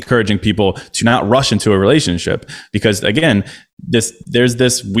 basically encouraging people to not rush into a relationship, because again, there's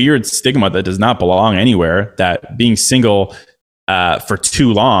this weird stigma that does not belong anywhere, that being single for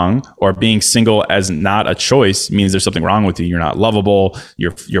too long, or being single as not a choice, means there's something wrong with you. You're not lovable.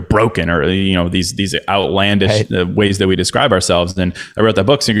 You're broken, or these outlandish ways that we describe ourselves. And I wrote that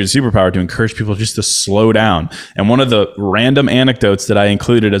book, Single is Your Superpower, to encourage people just to slow down. And one of the random anecdotes that I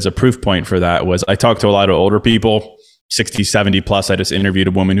included as a proof point for that was, I talked to a lot of older people, 60, 70 plus. I just interviewed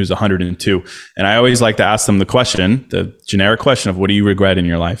a woman who's 102. And I always like to ask them the generic question of, what do you regret in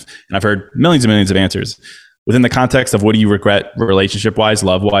your life? And I've heard millions and millions of answers. Within the context of what do you regret relationship-wise,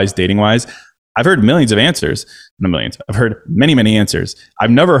 love-wise, dating-wise, I've heard millions of answers. Not millions. I've heard many, many answers.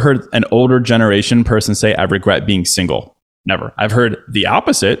 I've never heard an older generation person say, I regret being single. Never. I've heard the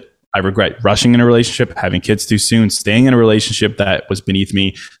opposite. I regret rushing in a relationship, having kids too soon, staying in a relationship that was beneath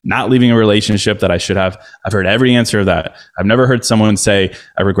me, not leaving a relationship that I should have. I've heard every answer of that. I've never heard someone say,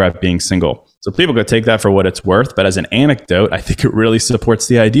 I regret being single. So people could take that for what it's worth. But as an anecdote, I think it really supports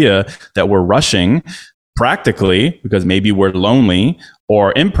the idea that we're rushing practically because maybe we're lonely,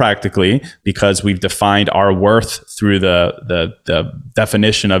 or impractically because we've defined our worth through the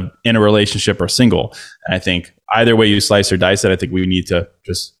definition of in a relationship or single. And I think either way you slice or dice it, I think we need to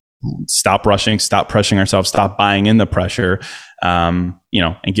just stop rushing, stop pressuring ourselves, stop buying in the pressure, and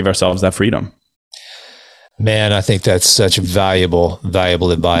give ourselves that freedom. Man, I think that's such valuable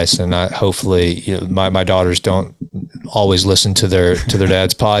advice. And hopefully, my daughters don't always listen to their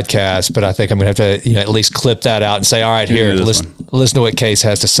dad's podcast, but I think I'm going to have to at least clip that out and say, all right, here, listen to what Case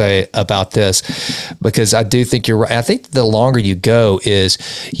has to say about this, because I do think you're right. I think the longer you go is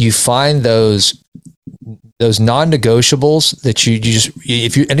you find those non-negotiables that you just,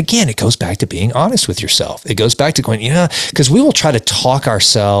 and again, it goes back to being honest with yourself. It goes back to going, because we will try to talk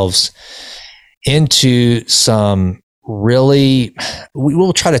ourselves into we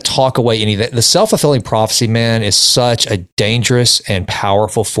will try to talk away any of that. The self-fulfilling prophecy, man, is such a dangerous and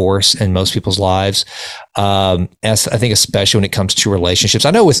powerful force in most people's lives. As I think, especially when it comes to relationships.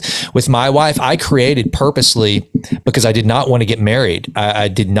 I know with my wife, I created purposely because I did not want to get married. I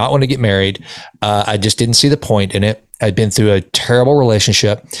did not want to get married. I just didn't see the point in it. I'd been through a terrible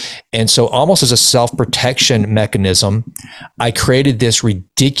relationship. And so almost as a self-protection mechanism, I created this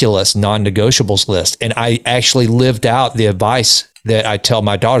ridiculous non-negotiables list. And I actually lived out the advice that I tell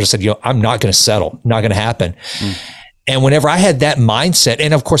my daughters. I said, I'm not going to settle, not going to happen. And whenever I had that mindset,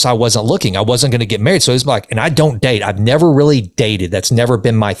 and of course I wasn't looking, I wasn't going to get married. So it was like, and I don't date. I've never really dated. That's never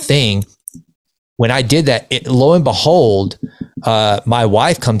been my thing. When I did that, lo and behold, my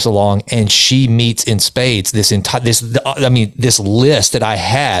wife comes along and she meets in spades this list that I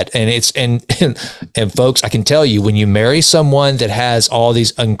had. And folks, I can tell you, when you marry someone that has all these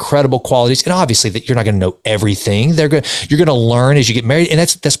incredible qualities, and obviously that you're not going to know everything, you're going to learn as you get married. And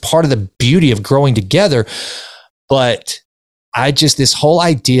that's part of the beauty of growing together. But this whole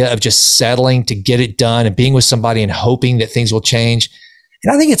idea of just settling to get it done and being with somebody and hoping that things will change.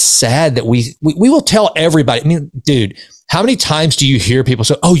 And I think it's sad that we will tell everybody. I mean, dude, how many times do you hear people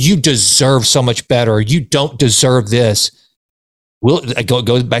say, "Oh, you deserve so much better," or "You don't deserve this"? We'll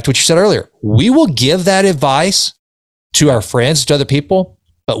go back to what you said earlier. We will give that advice to our friends, to other people,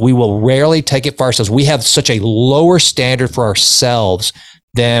 but we will rarely take it for ourselves. We have such a lower standard for ourselves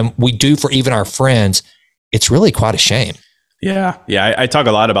than we do for even our friends. It's really quite a shame. Yeah. I talk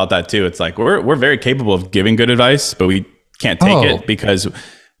a lot about that too. It's like we're very capable of giving good advice, but we can't take it because,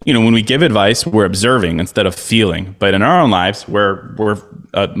 when we give advice, we're observing instead of feeling. But in our own lives, we're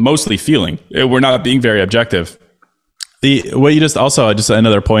mostly feeling. We're not being very objective. Just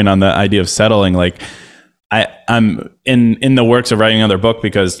another point on the idea of settling. Like I'm in the works of writing another book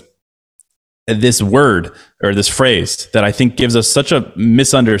because this word or this phrase that I think gives us such a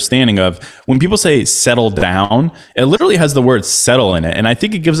misunderstanding of when people say settle down, it literally has the word settle in it. And I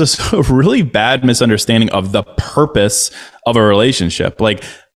think it gives us a really bad misunderstanding of the purpose of a relationship. Like,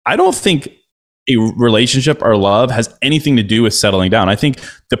 I don't think a relationship or love has anything to do with settling down. I think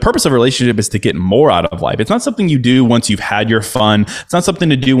the purpose of a relationship is to get more out of life. It's not something you do once you've had your fun. It's not something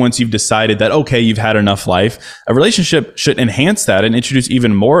to do once you've decided that, okay, you've had enough life. A relationship should enhance that and introduce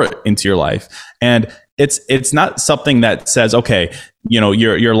even more into your life. And it's not something that says, okay,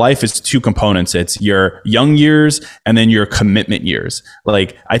 your life is two components. It's your young years and then your commitment years.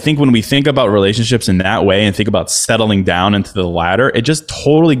 Like, I think when we think about relationships in that way and think about settling down into the latter, it just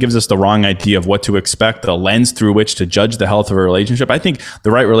totally gives us the wrong idea of what to expect, the lens through which to judge the health of a relationship. I think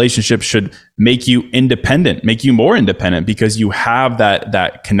the right relationship should make you independent, make you more independent, because you have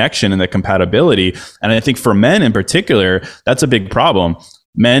that connection and the compatibility. And I think for men in particular, that's a big problem.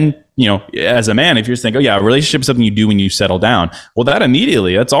 Men, as a man, if you're just thinking, oh yeah, a relationship is something you do when you settle down. Well,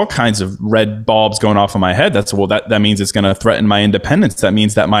 that's all kinds of red bulbs going off in my head. That means it's going to threaten my independence. That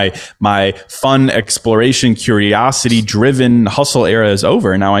means that my fun, exploration, curiosity driven hustle era is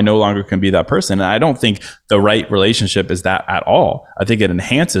over. Now I no longer can be that person. And I don't think the right relationship is that at all. I think it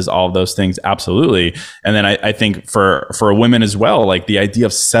enhances all of those things. Absolutely. And then I think for women as well, like the idea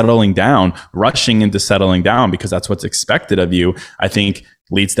of settling down, rushing into settling down because that's what's expected of you, I think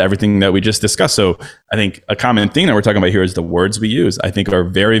leads to everything that we just discussed. So I think a common thing that we're talking about here is the words we use, I think, are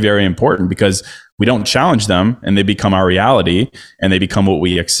very, very important because we don't challenge them and they become our reality and they become what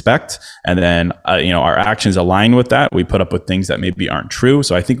we expect. And then, our actions align with that. We put up with things that maybe aren't true.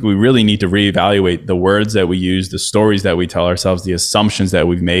 So I think we really need to reevaluate the words that we use, the stories that we tell ourselves, the assumptions that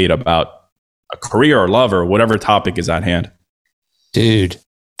we've made about a career or love or whatever topic is at hand. Dude,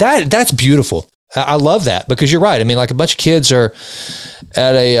 that's beautiful. I love that because you're right. I mean, like a bunch of kids are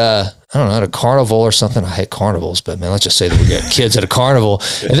at at a carnival or something. I hate carnivals, but man, let's just say that we got kids at a carnival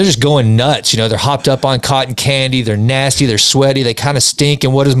and they're just going nuts. They're hopped up on cotton candy. They're nasty. They're sweaty. They kind of stink.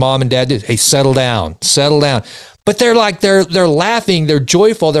 And what does mom and dad do? Hey, settle down. But they're laughing. They're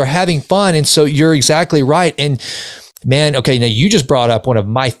joyful. They're having fun. And so you're exactly right. And man, okay, now you just brought up one of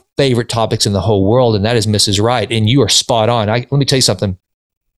my favorite topics in the whole world, and that is Mrs. Right. And you are spot on. Let me tell you something.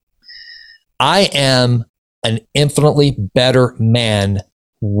 I am an infinitely better man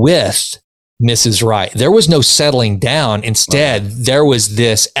with Mrs. Right. There was no settling down. Instead, there was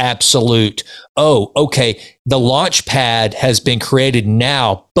this absolute, oh, okay, the launch pad has been created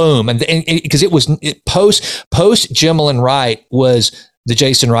now. Boom. And because it was post Jimmel and Wright was The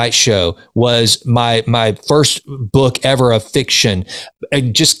Jason Wright Show, was my first book ever of fiction,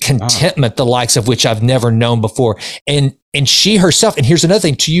 and just contentment, the likes of which I've never known before. And she herself, and here's another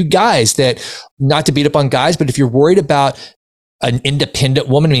thing to you guys, that not to beat up on guys, but if you're worried about an independent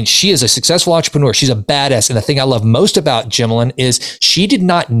woman, I mean, she is a successful entrepreneur. She's a badass. And the thing I love most about Jimmelin is she did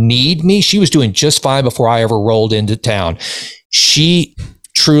not need me. She was doing just fine before I ever rolled into town. She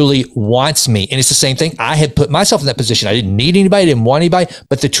truly wants me. And it's the same thing. I had put myself in that position. I didn't need anybody, didn't want anybody,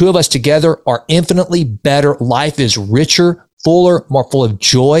 but the two of us together are infinitely better. Life is richer, fuller, more full of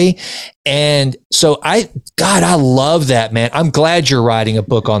joy. And so I love that, man. I'm glad you're writing a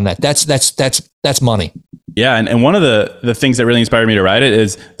book on that. That's money. Yeah. And one of the things that really inspired me to write it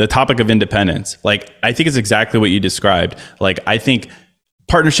is the topic of independence. Like, I think it's exactly what you described. Like, I think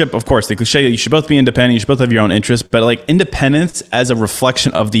partnership, of course, the cliche, you should both be independent, you should both have your own interests, but like independence as a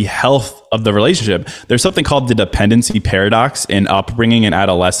reflection of the health of the relationship. There's something called the dependency paradox in upbringing and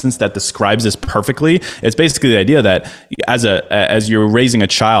adolescence that describes this perfectly. It's basically the idea that as you're raising a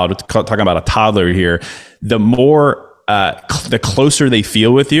child, talking about a toddler here, the more the closer they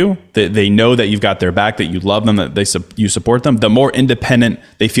feel with you, that they know that you've got their back, that you love them, that you support them, the more independent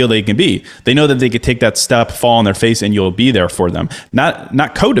they feel they can be. They know that they could take that step, fall on their face, and you'll be there for them. Not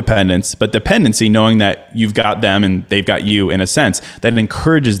codependence, but dependency, knowing that you've got them and they've got you in a sense that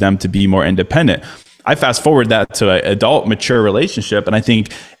encourages them to be more independent. I fast forward that to an adult, mature relationship, and I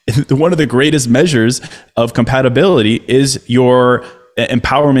think one of the greatest measures of compatibility is your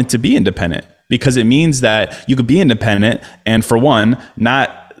empowerment to be independent. Because it means that you could be independent and, for one,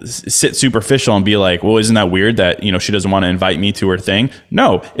 not sit superficial and be like, well, isn't that weird that, she doesn't want to invite me to her thing?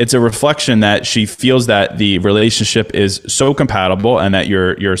 No, it's a reflection that she feels that the relationship is so compatible and that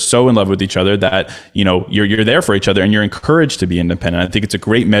you're so in love with each other that, you're there for each other and you're encouraged to be independent. I think it's a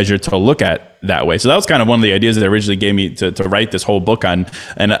great measure to look at that way. So that was kind of one of the ideas that originally gave me to write this whole book on.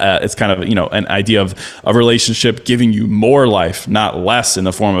 And it's kind of, an idea of a relationship giving you more life, not less, in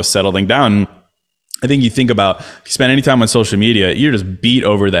the form of settling down. I think you think about, if you spend any time on social media, you're just beat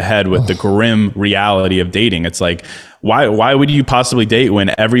over the head with the grim reality of dating. It's like, why would you possibly date when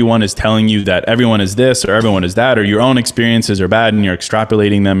everyone is telling you that everyone is this or everyone is that, or your own experiences are bad and you're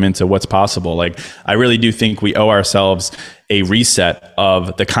extrapolating them into what's possible? Like, I really do think we owe ourselves a reset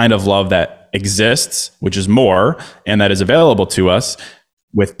of the kind of love that exists, which is more, and that is available to us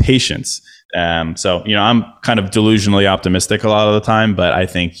with patience. So, I'm kind of delusionally optimistic a lot of the time, but I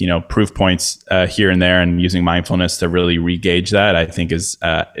think, proof points here and there and using mindfulness to really re-gauge that, I think is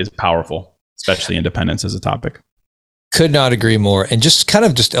powerful, especially independence as a topic. Could not agree more. And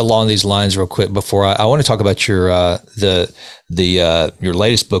just along these lines real quick before I want to talk about your your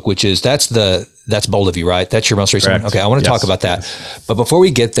latest book, which is that's Bold of You, right? That's your most recent one? Okay, I want to talk about that. But before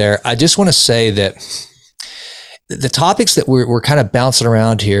we get there, I just want to say that the topics that we're kind of bouncing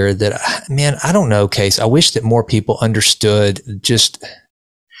around here, that, man, I don't know, Case. I wish that more people understood just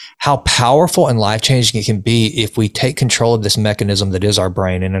how powerful and life-changing it can be if we take control of this mechanism that is our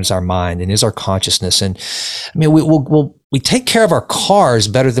brain and is our mind and is our consciousness. And I mean, we take care of our cars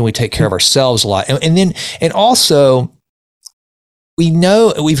better than we take care of ourselves a lot. And also, we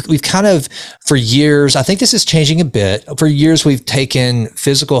know we've kind of, for years, I think this is changing a bit. For years, we've taken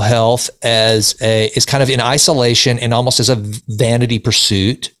physical health as kind of in isolation and almost as a vanity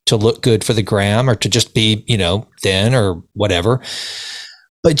pursuit to look good for the gram or to just be, thin or whatever.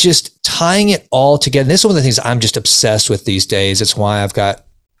 But just tying it all together. And this is one of the things I'm just obsessed with these days. It's why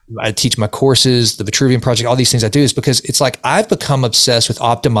I teach my courses, the Vitruvian Project, all these things I do, is because it's like I've become obsessed with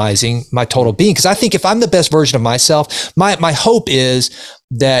optimizing my total being. Because I think if I'm the best version of myself, my hope is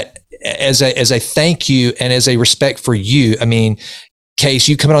that as a thank you and as a respect for you, I mean, Case,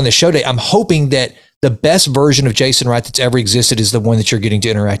 you coming on this show today, I'm hoping that the best version of Jason Wright that's ever existed is the one that you're getting to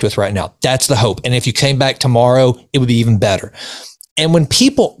interact with right now. That's the hope. And if you came back tomorrow, it would be even better. And when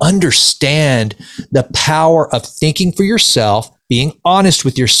people understand the power of thinking for yourself, being honest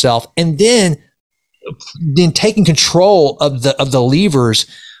with yourself, and then taking control of the levers,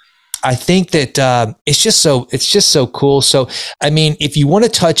 I think that it's just so cool. So, I mean, if you want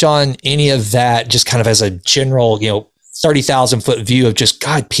to touch on any of that, just kind of as a general, 30,000 foot view of just,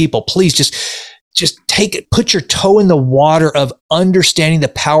 God, people, please just put your toe in the water of understanding the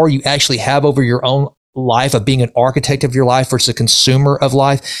power you actually have over your own life, of being an architect of your life versus a consumer of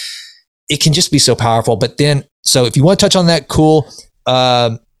life. It can just be so powerful. But then, so if you want to touch on that, cool.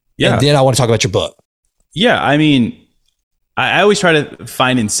 And then I want to talk about your book. Yeah. I mean, I always try to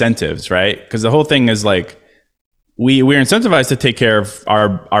find incentives, right? Because the whole thing is like, we're incentivized to take care of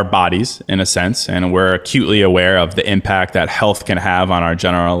our bodies in a sense, and we're acutely aware of the impact that health can have on our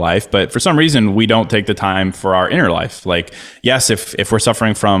general life. But for some reason, we don't take the time for our inner life. Like, yes, if we're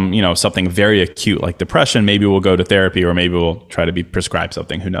suffering from, something very acute like depression, maybe we'll go to therapy, or maybe we'll try to be prescribed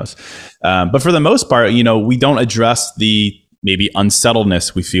something, who knows? But for the most part, we don't address the maybe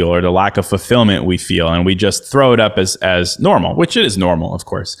unsettledness we feel or the lack of fulfillment we feel, and we just throw it up as normal, which it is normal, of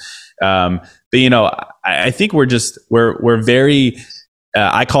course. But I think we're very,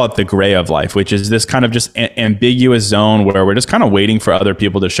 I call it the gray of life, which is this kind of just ambiguous zone where we're just kind of waiting for other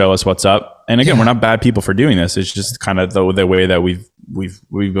people to show us what's up. And again, we're not bad people for doing this. It's just kind of the way that we've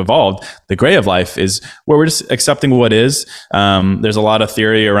evolved. The gray of life is where we're just accepting what is. There's a lot of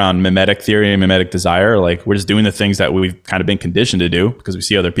theory around mimetic theory and mimetic desire. Like, we're just doing the things that we've kind of been conditioned to do because we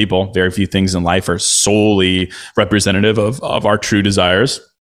see other people. Very few things in life are solely representative of our true desires.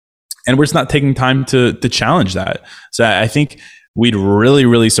 And we're just not taking time to challenge that. So I think we'd really,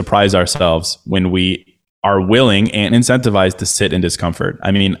 really surprise ourselves when we are willing and incentivized to sit in discomfort.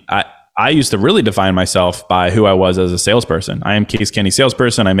 I mean, I used to really define myself by who I was as a salesperson. I am Case Candy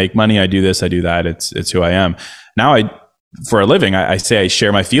salesperson. I make money. I do this. I do that. It's who I am. Now for a living, I say I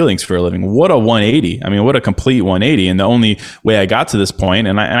share my feelings for a living. What a 180. I mean, what a complete 180. And the only way I got to this point,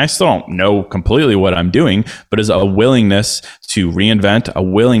 and I still don't know completely what I'm doing, but is a willingness to reinvent, a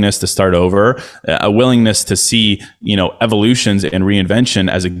willingness to start over, a willingness to see, evolutions and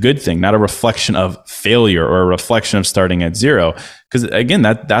reinvention as a good thing, not a reflection of failure or a reflection of starting at zero. Because again,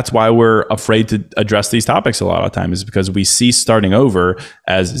 that's why we're afraid to address these topics a lot of times, is because we see starting over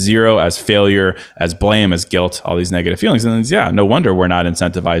as zero, as failure, as blame, as guilt, all these negative feelings. And no wonder we're not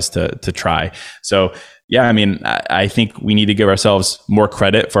incentivized to try. So yeah, I mean, I think we need to give ourselves more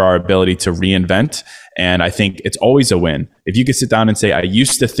credit for our ability to reinvent. And I think it's always a win. If you could sit down and say, I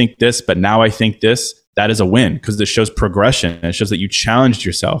used to think this, but now I think this, that is a win, because this shows progression. It shows that you challenged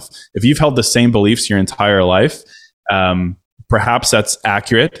yourself. If you've held the same beliefs your entire life, perhaps that's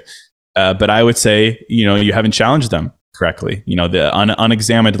accurate. But I would say, you haven't challenged them correctly. The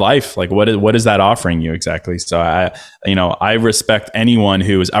unexamined life, like what is that offering you exactly? So I respect anyone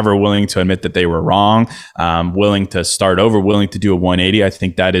who is ever willing to admit that they were wrong, willing to start over, willing to do a 180. I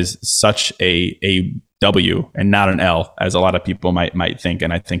think that is such a W and not an L, as a lot of people might think.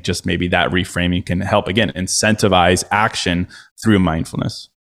 And I think just maybe that reframing can help, again, incentivize action through mindfulness.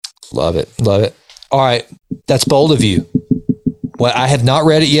 Love it. All right. That's bold of you. Well, I have not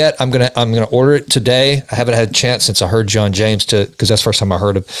read it yet. I'm gonna order it today. I haven't had a chance since I heard John James because that's the first time I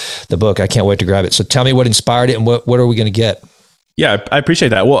heard of the book. I can't wait to grab it. So tell me what inspired it and what are we going to get? Yeah, I appreciate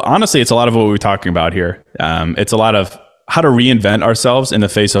that. Well, honestly, it's a lot of what we're talking about here. It's a lot of how to reinvent ourselves in the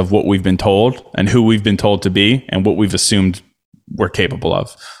face of what we've been told and who we've been told to be and what we've assumed we're capable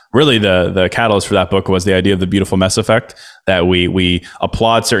of. Really, the catalyst for that book was the idea of the beautiful mess effect, that we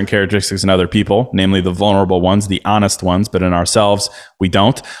applaud certain characteristics in other people, namely the vulnerable ones, the honest ones, but in ourselves, we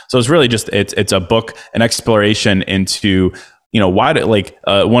don't. So it's really just, it's a book, an exploration into, why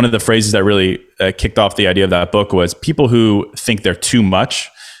one of the phrases that really kicked off the idea of that book was people who think they're too much.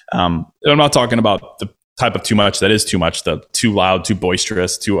 I'm not talking about the type of too much that is too much, the too loud, too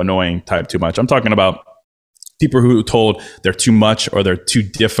boisterous, too annoying type too much. I'm talking about people who are told they're too much or they're too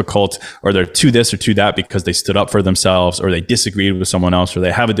difficult or they're too this or too that because they stood up for themselves or they disagreed with someone else or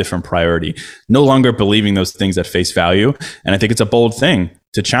they have a different priority. No longer believing those things at face value. And I think it's a bold thing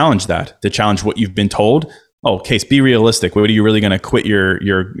to challenge that, to challenge what you've been told. Oh, Case, be realistic. What are you really going to quit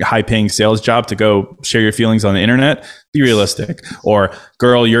your high-paying sales job to go share your feelings on the internet? Be realistic. Or,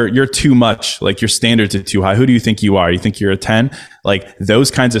 girl, you're too much. Like, your standards are too high. Who do you think you are? You think you're a 10? Like, those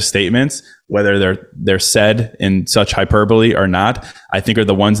kinds of statements, whether they're said in such hyperbole or not, I think are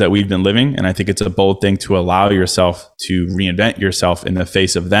the ones that we've been living. And I think it's a bold thing to allow yourself to reinvent yourself in the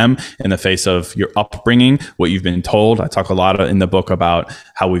face of them, in the face of your upbringing, what you've been told. I talk a lot in the book about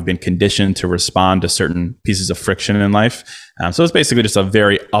how we've been conditioned to respond to certain pieces of friction in life. So it's basically just a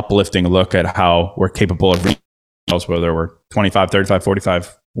very uplifting look at how we're capable of whether we're 25, 35,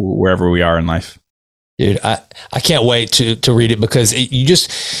 45, wherever we are in life. Dude, I can't wait to read it because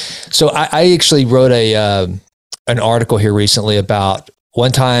I actually wrote an article here recently about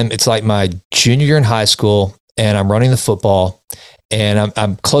one time. It's like my junior year in high school and I'm running the football and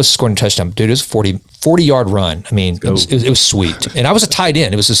I'm close to scoring a touchdown. Dude, it was a 40-yard run. I mean, it was sweet. And I was a tight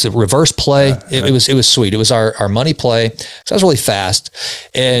end. It was just a reverse play. It was sweet. It was our money play. So I was really fast.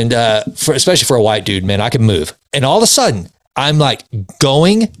 And especially for a white dude, man, I could move. And all of a sudden, I'm like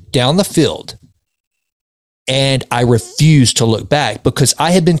going down the field and I refuse to look back because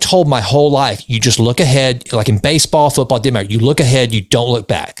I had been told my whole life, you just look ahead, like in baseball, football, it didn't matter. You look ahead, you don't look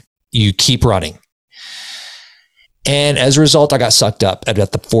back. You keep running. And as a result, I got sucked up at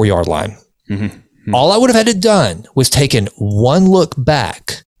the 4-yard line. Mm-hmm. All I would have had to done was taken one look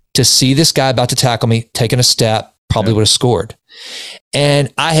back to see this guy about to tackle me, taking a step, probably would have scored.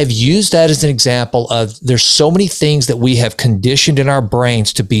 And I have used that as an example of there's so many things that we have conditioned in our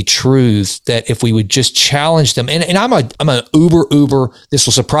brains to be truths that if we would just challenge them, and I'm an uber, this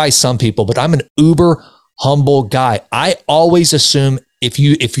will surprise some people, but I'm an uber humble guy. I always assume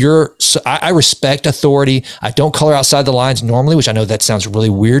I respect authority. I don't color outside the lines normally, which I know that sounds really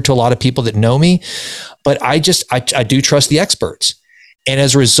weird to a lot of people that know me, but I do trust the experts. And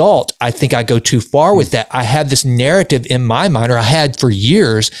as a result, I think I go too far with that. I have this narrative in my mind, or I had for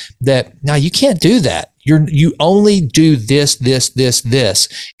years, that now you can't do that. You only do this.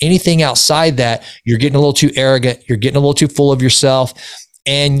 Anything outside that, you're getting a little too arrogant. You're getting a little too full of yourself.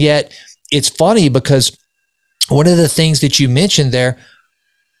 And yet it's funny because one of the things that you mentioned there,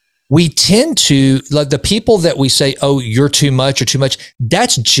 we tend to, like the people that we say, oh, you're too much or too much.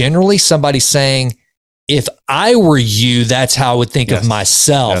 That's generally somebody saying, if I were you, that's how I would think of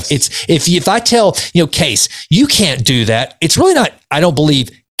myself. It's if I tell, Case, you can't do that. It's really not, I don't believe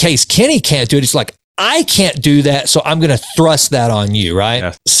Case Kenny can't do it. It's like, I can't do that, so I'm going to thrust that on you,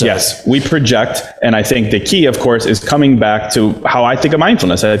 right? Yes, we project. And I think the key, of course, is coming back to how I think of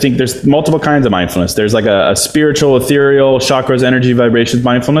mindfulness. I think there's multiple kinds of mindfulness. There's like a spiritual, ethereal, chakras, energy, vibrations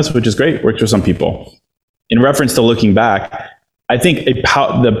mindfulness, which is great, works for some people. In reference to looking back, I think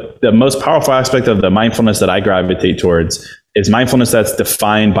the most powerful aspect of the mindfulness that I gravitate towards is mindfulness that's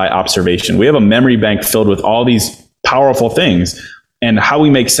defined by observation. We have a memory bank filled with all these powerful things. And how we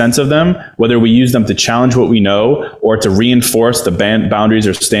make sense of them, whether we use them to challenge what we know or to reinforce the boundaries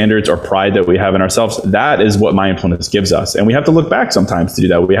or standards or pride that we have in ourselves, that is what mindfulness gives us. And we have to look back sometimes to do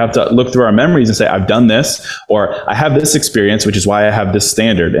that. We have to look through our memories and say, I've done this, or I have this experience, which is why I have this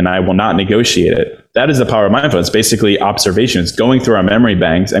standard, and I will not negotiate it. That is the power of mindfulness. Basically, observations, going through our memory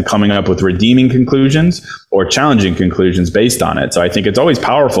banks and coming up with redeeming conclusions or challenging conclusions based on it. So I think it's always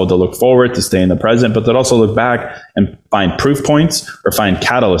powerful to look forward, to stay in the present, but to also look back and find proof points or find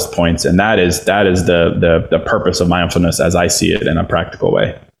catalyst points. And that is the purpose of mindfulness as I see it in a practical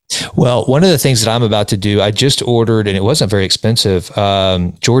way. Well, one of the things that I'm about to do, I just ordered, and it wasn't very expensive.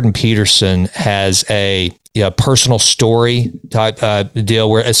 Jordan Peterson has a personal story type deal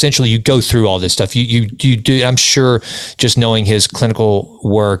where essentially you go through all this stuff. You do. I'm sure just knowing his clinical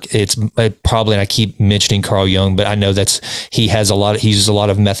work, it's probably. And I keep mentioning Carl Jung, but I know he uses a lot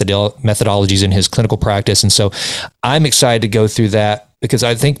of methodologies in his clinical practice, and so I'm excited to go through that. Because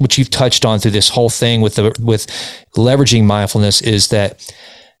I think what you've touched on through this whole thing with leveraging mindfulness is that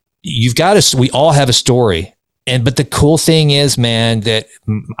we all have a story. But the cool thing is, man, that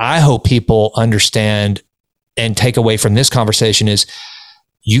I hope people understand and take away from this conversation is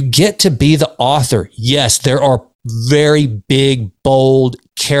you get to be the author. Yes, there are very big, bold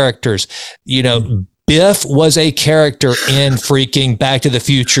characters. Biff was a character in freaking Back to the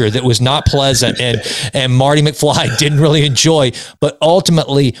Future that was not pleasant and Marty McFly didn't really enjoy, but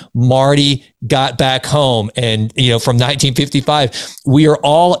ultimately Marty got back home. And, from 1955, we are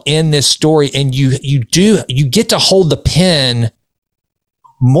all in this story, and you get to hold the pen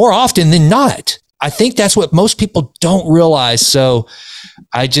more often than not. I think that's what most people don't realize. So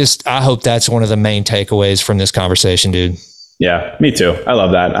I hope that's one of the main takeaways from this conversation, dude. Yeah, me too. I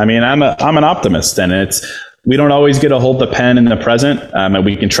love that. I mean, I'm an optimist, and we don't always get to hold the pen in the present, and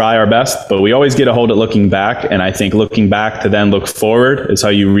we can try our best, but we always get to hold it looking back. And I think looking back to then look forward is how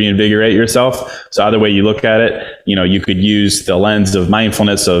you reinvigorate yourself. So either way you look at it, you could use the lens of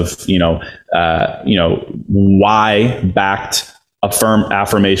mindfulness of, why backed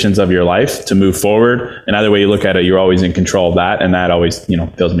affirmations of your life to move forward. And either way you look at it, you're always in control of that. And that always,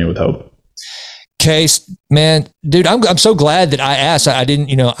 fills me with hope. Case, man, dude, I'm so glad that I asked. I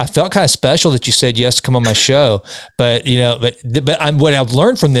didn't, I felt kind of special that you said yes to come on my show, but what I've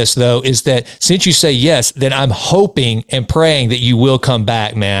learned from this though is that since you say yes, then I'm hoping and praying that you will come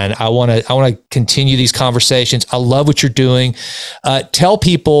back, man. I want to continue these conversations. I love what you're doing. Tell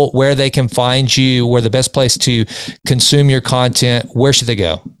people where they can find you, where the best place to consume your content. Where should they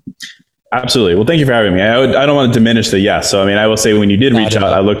go? Absolutely. Well, thank you for having me. I don't want to diminish the yes. So, I will say when you did reach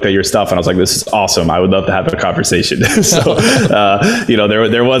out, I looked at your stuff and I was like, this is awesome. I would love to have a conversation. So,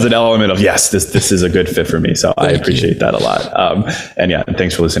 there was an element of, yes, this is a good fit for me. So I appreciate that a lot. And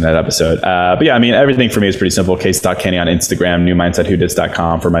thanks for listening to that episode. But everything for me is pretty simple. Case.Kenny on Instagram,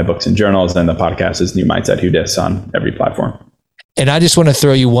 newmindsetwhodis.com for my books and journals. And the podcast is New Mindset Who Dis on every platform. And I just want to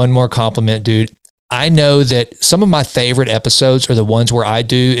throw you one more compliment, dude. I know that some of my favorite episodes are the ones where I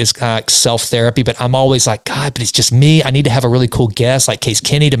do is kind of like self-therapy, but I'm always like, God, but it's just me. I need to have a really cool guest like Case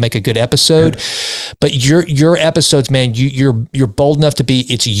Kenny to make a good episode. But your episodes, man, you're bold enough to be,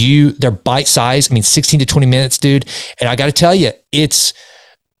 it's you, they're bite-sized. 16 to 20 minutes, dude. And I got to tell you,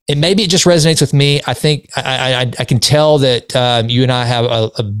 and maybe it just resonates with me. I think I can tell that you and I have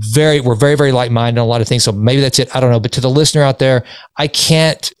we're very, very like-minded on a lot of things. So maybe that's it. I don't know. But to the listener out there, I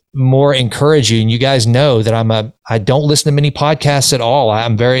can't more encourage you. And you guys know that I don't listen to many podcasts at all.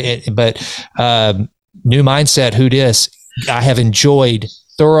 But New Mindset Who Dis, I have enjoyed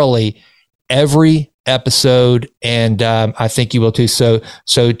thoroughly every episode, and I think you will too. So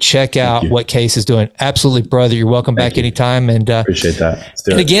check out what Case is doing. Absolutely, brother. You're welcome back anytime. And appreciate that. Let's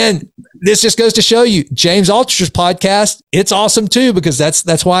do it. Again, this just goes to show you James Altucher's podcast. It's awesome too, because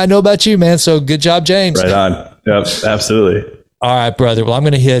that's why I know about you, man. So good job, James. Right on. Yep, absolutely. All right, brother. Well, I'm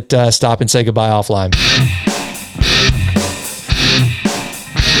going to hit stop and say goodbye offline.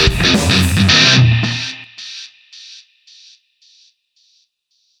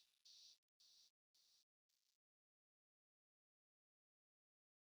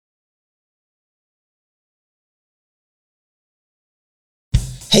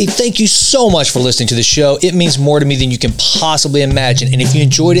 Hey, thank you so much for listening to the show. It means more to me than you can possibly imagine. And if you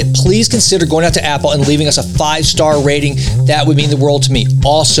enjoyed it, please consider going out to Apple and leaving us a 5-star rating. That would mean the world to me.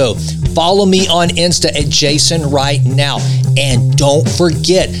 Also, follow me on Insta at Jason Right Now. And don't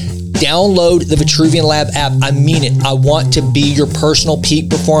forget, download the Vitruvian Lab app. I mean it. I want to be your personal peak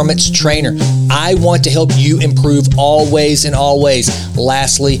performance trainer. I want to help you improve always and always.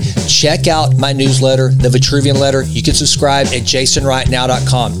 Lastly, check out my newsletter, the Vitruvian Letter. You can subscribe at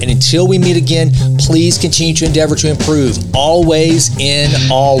jasonrightnow.com. And until we meet again, please continue to endeavor to improve always in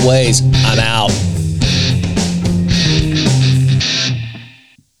all ways. I'm out.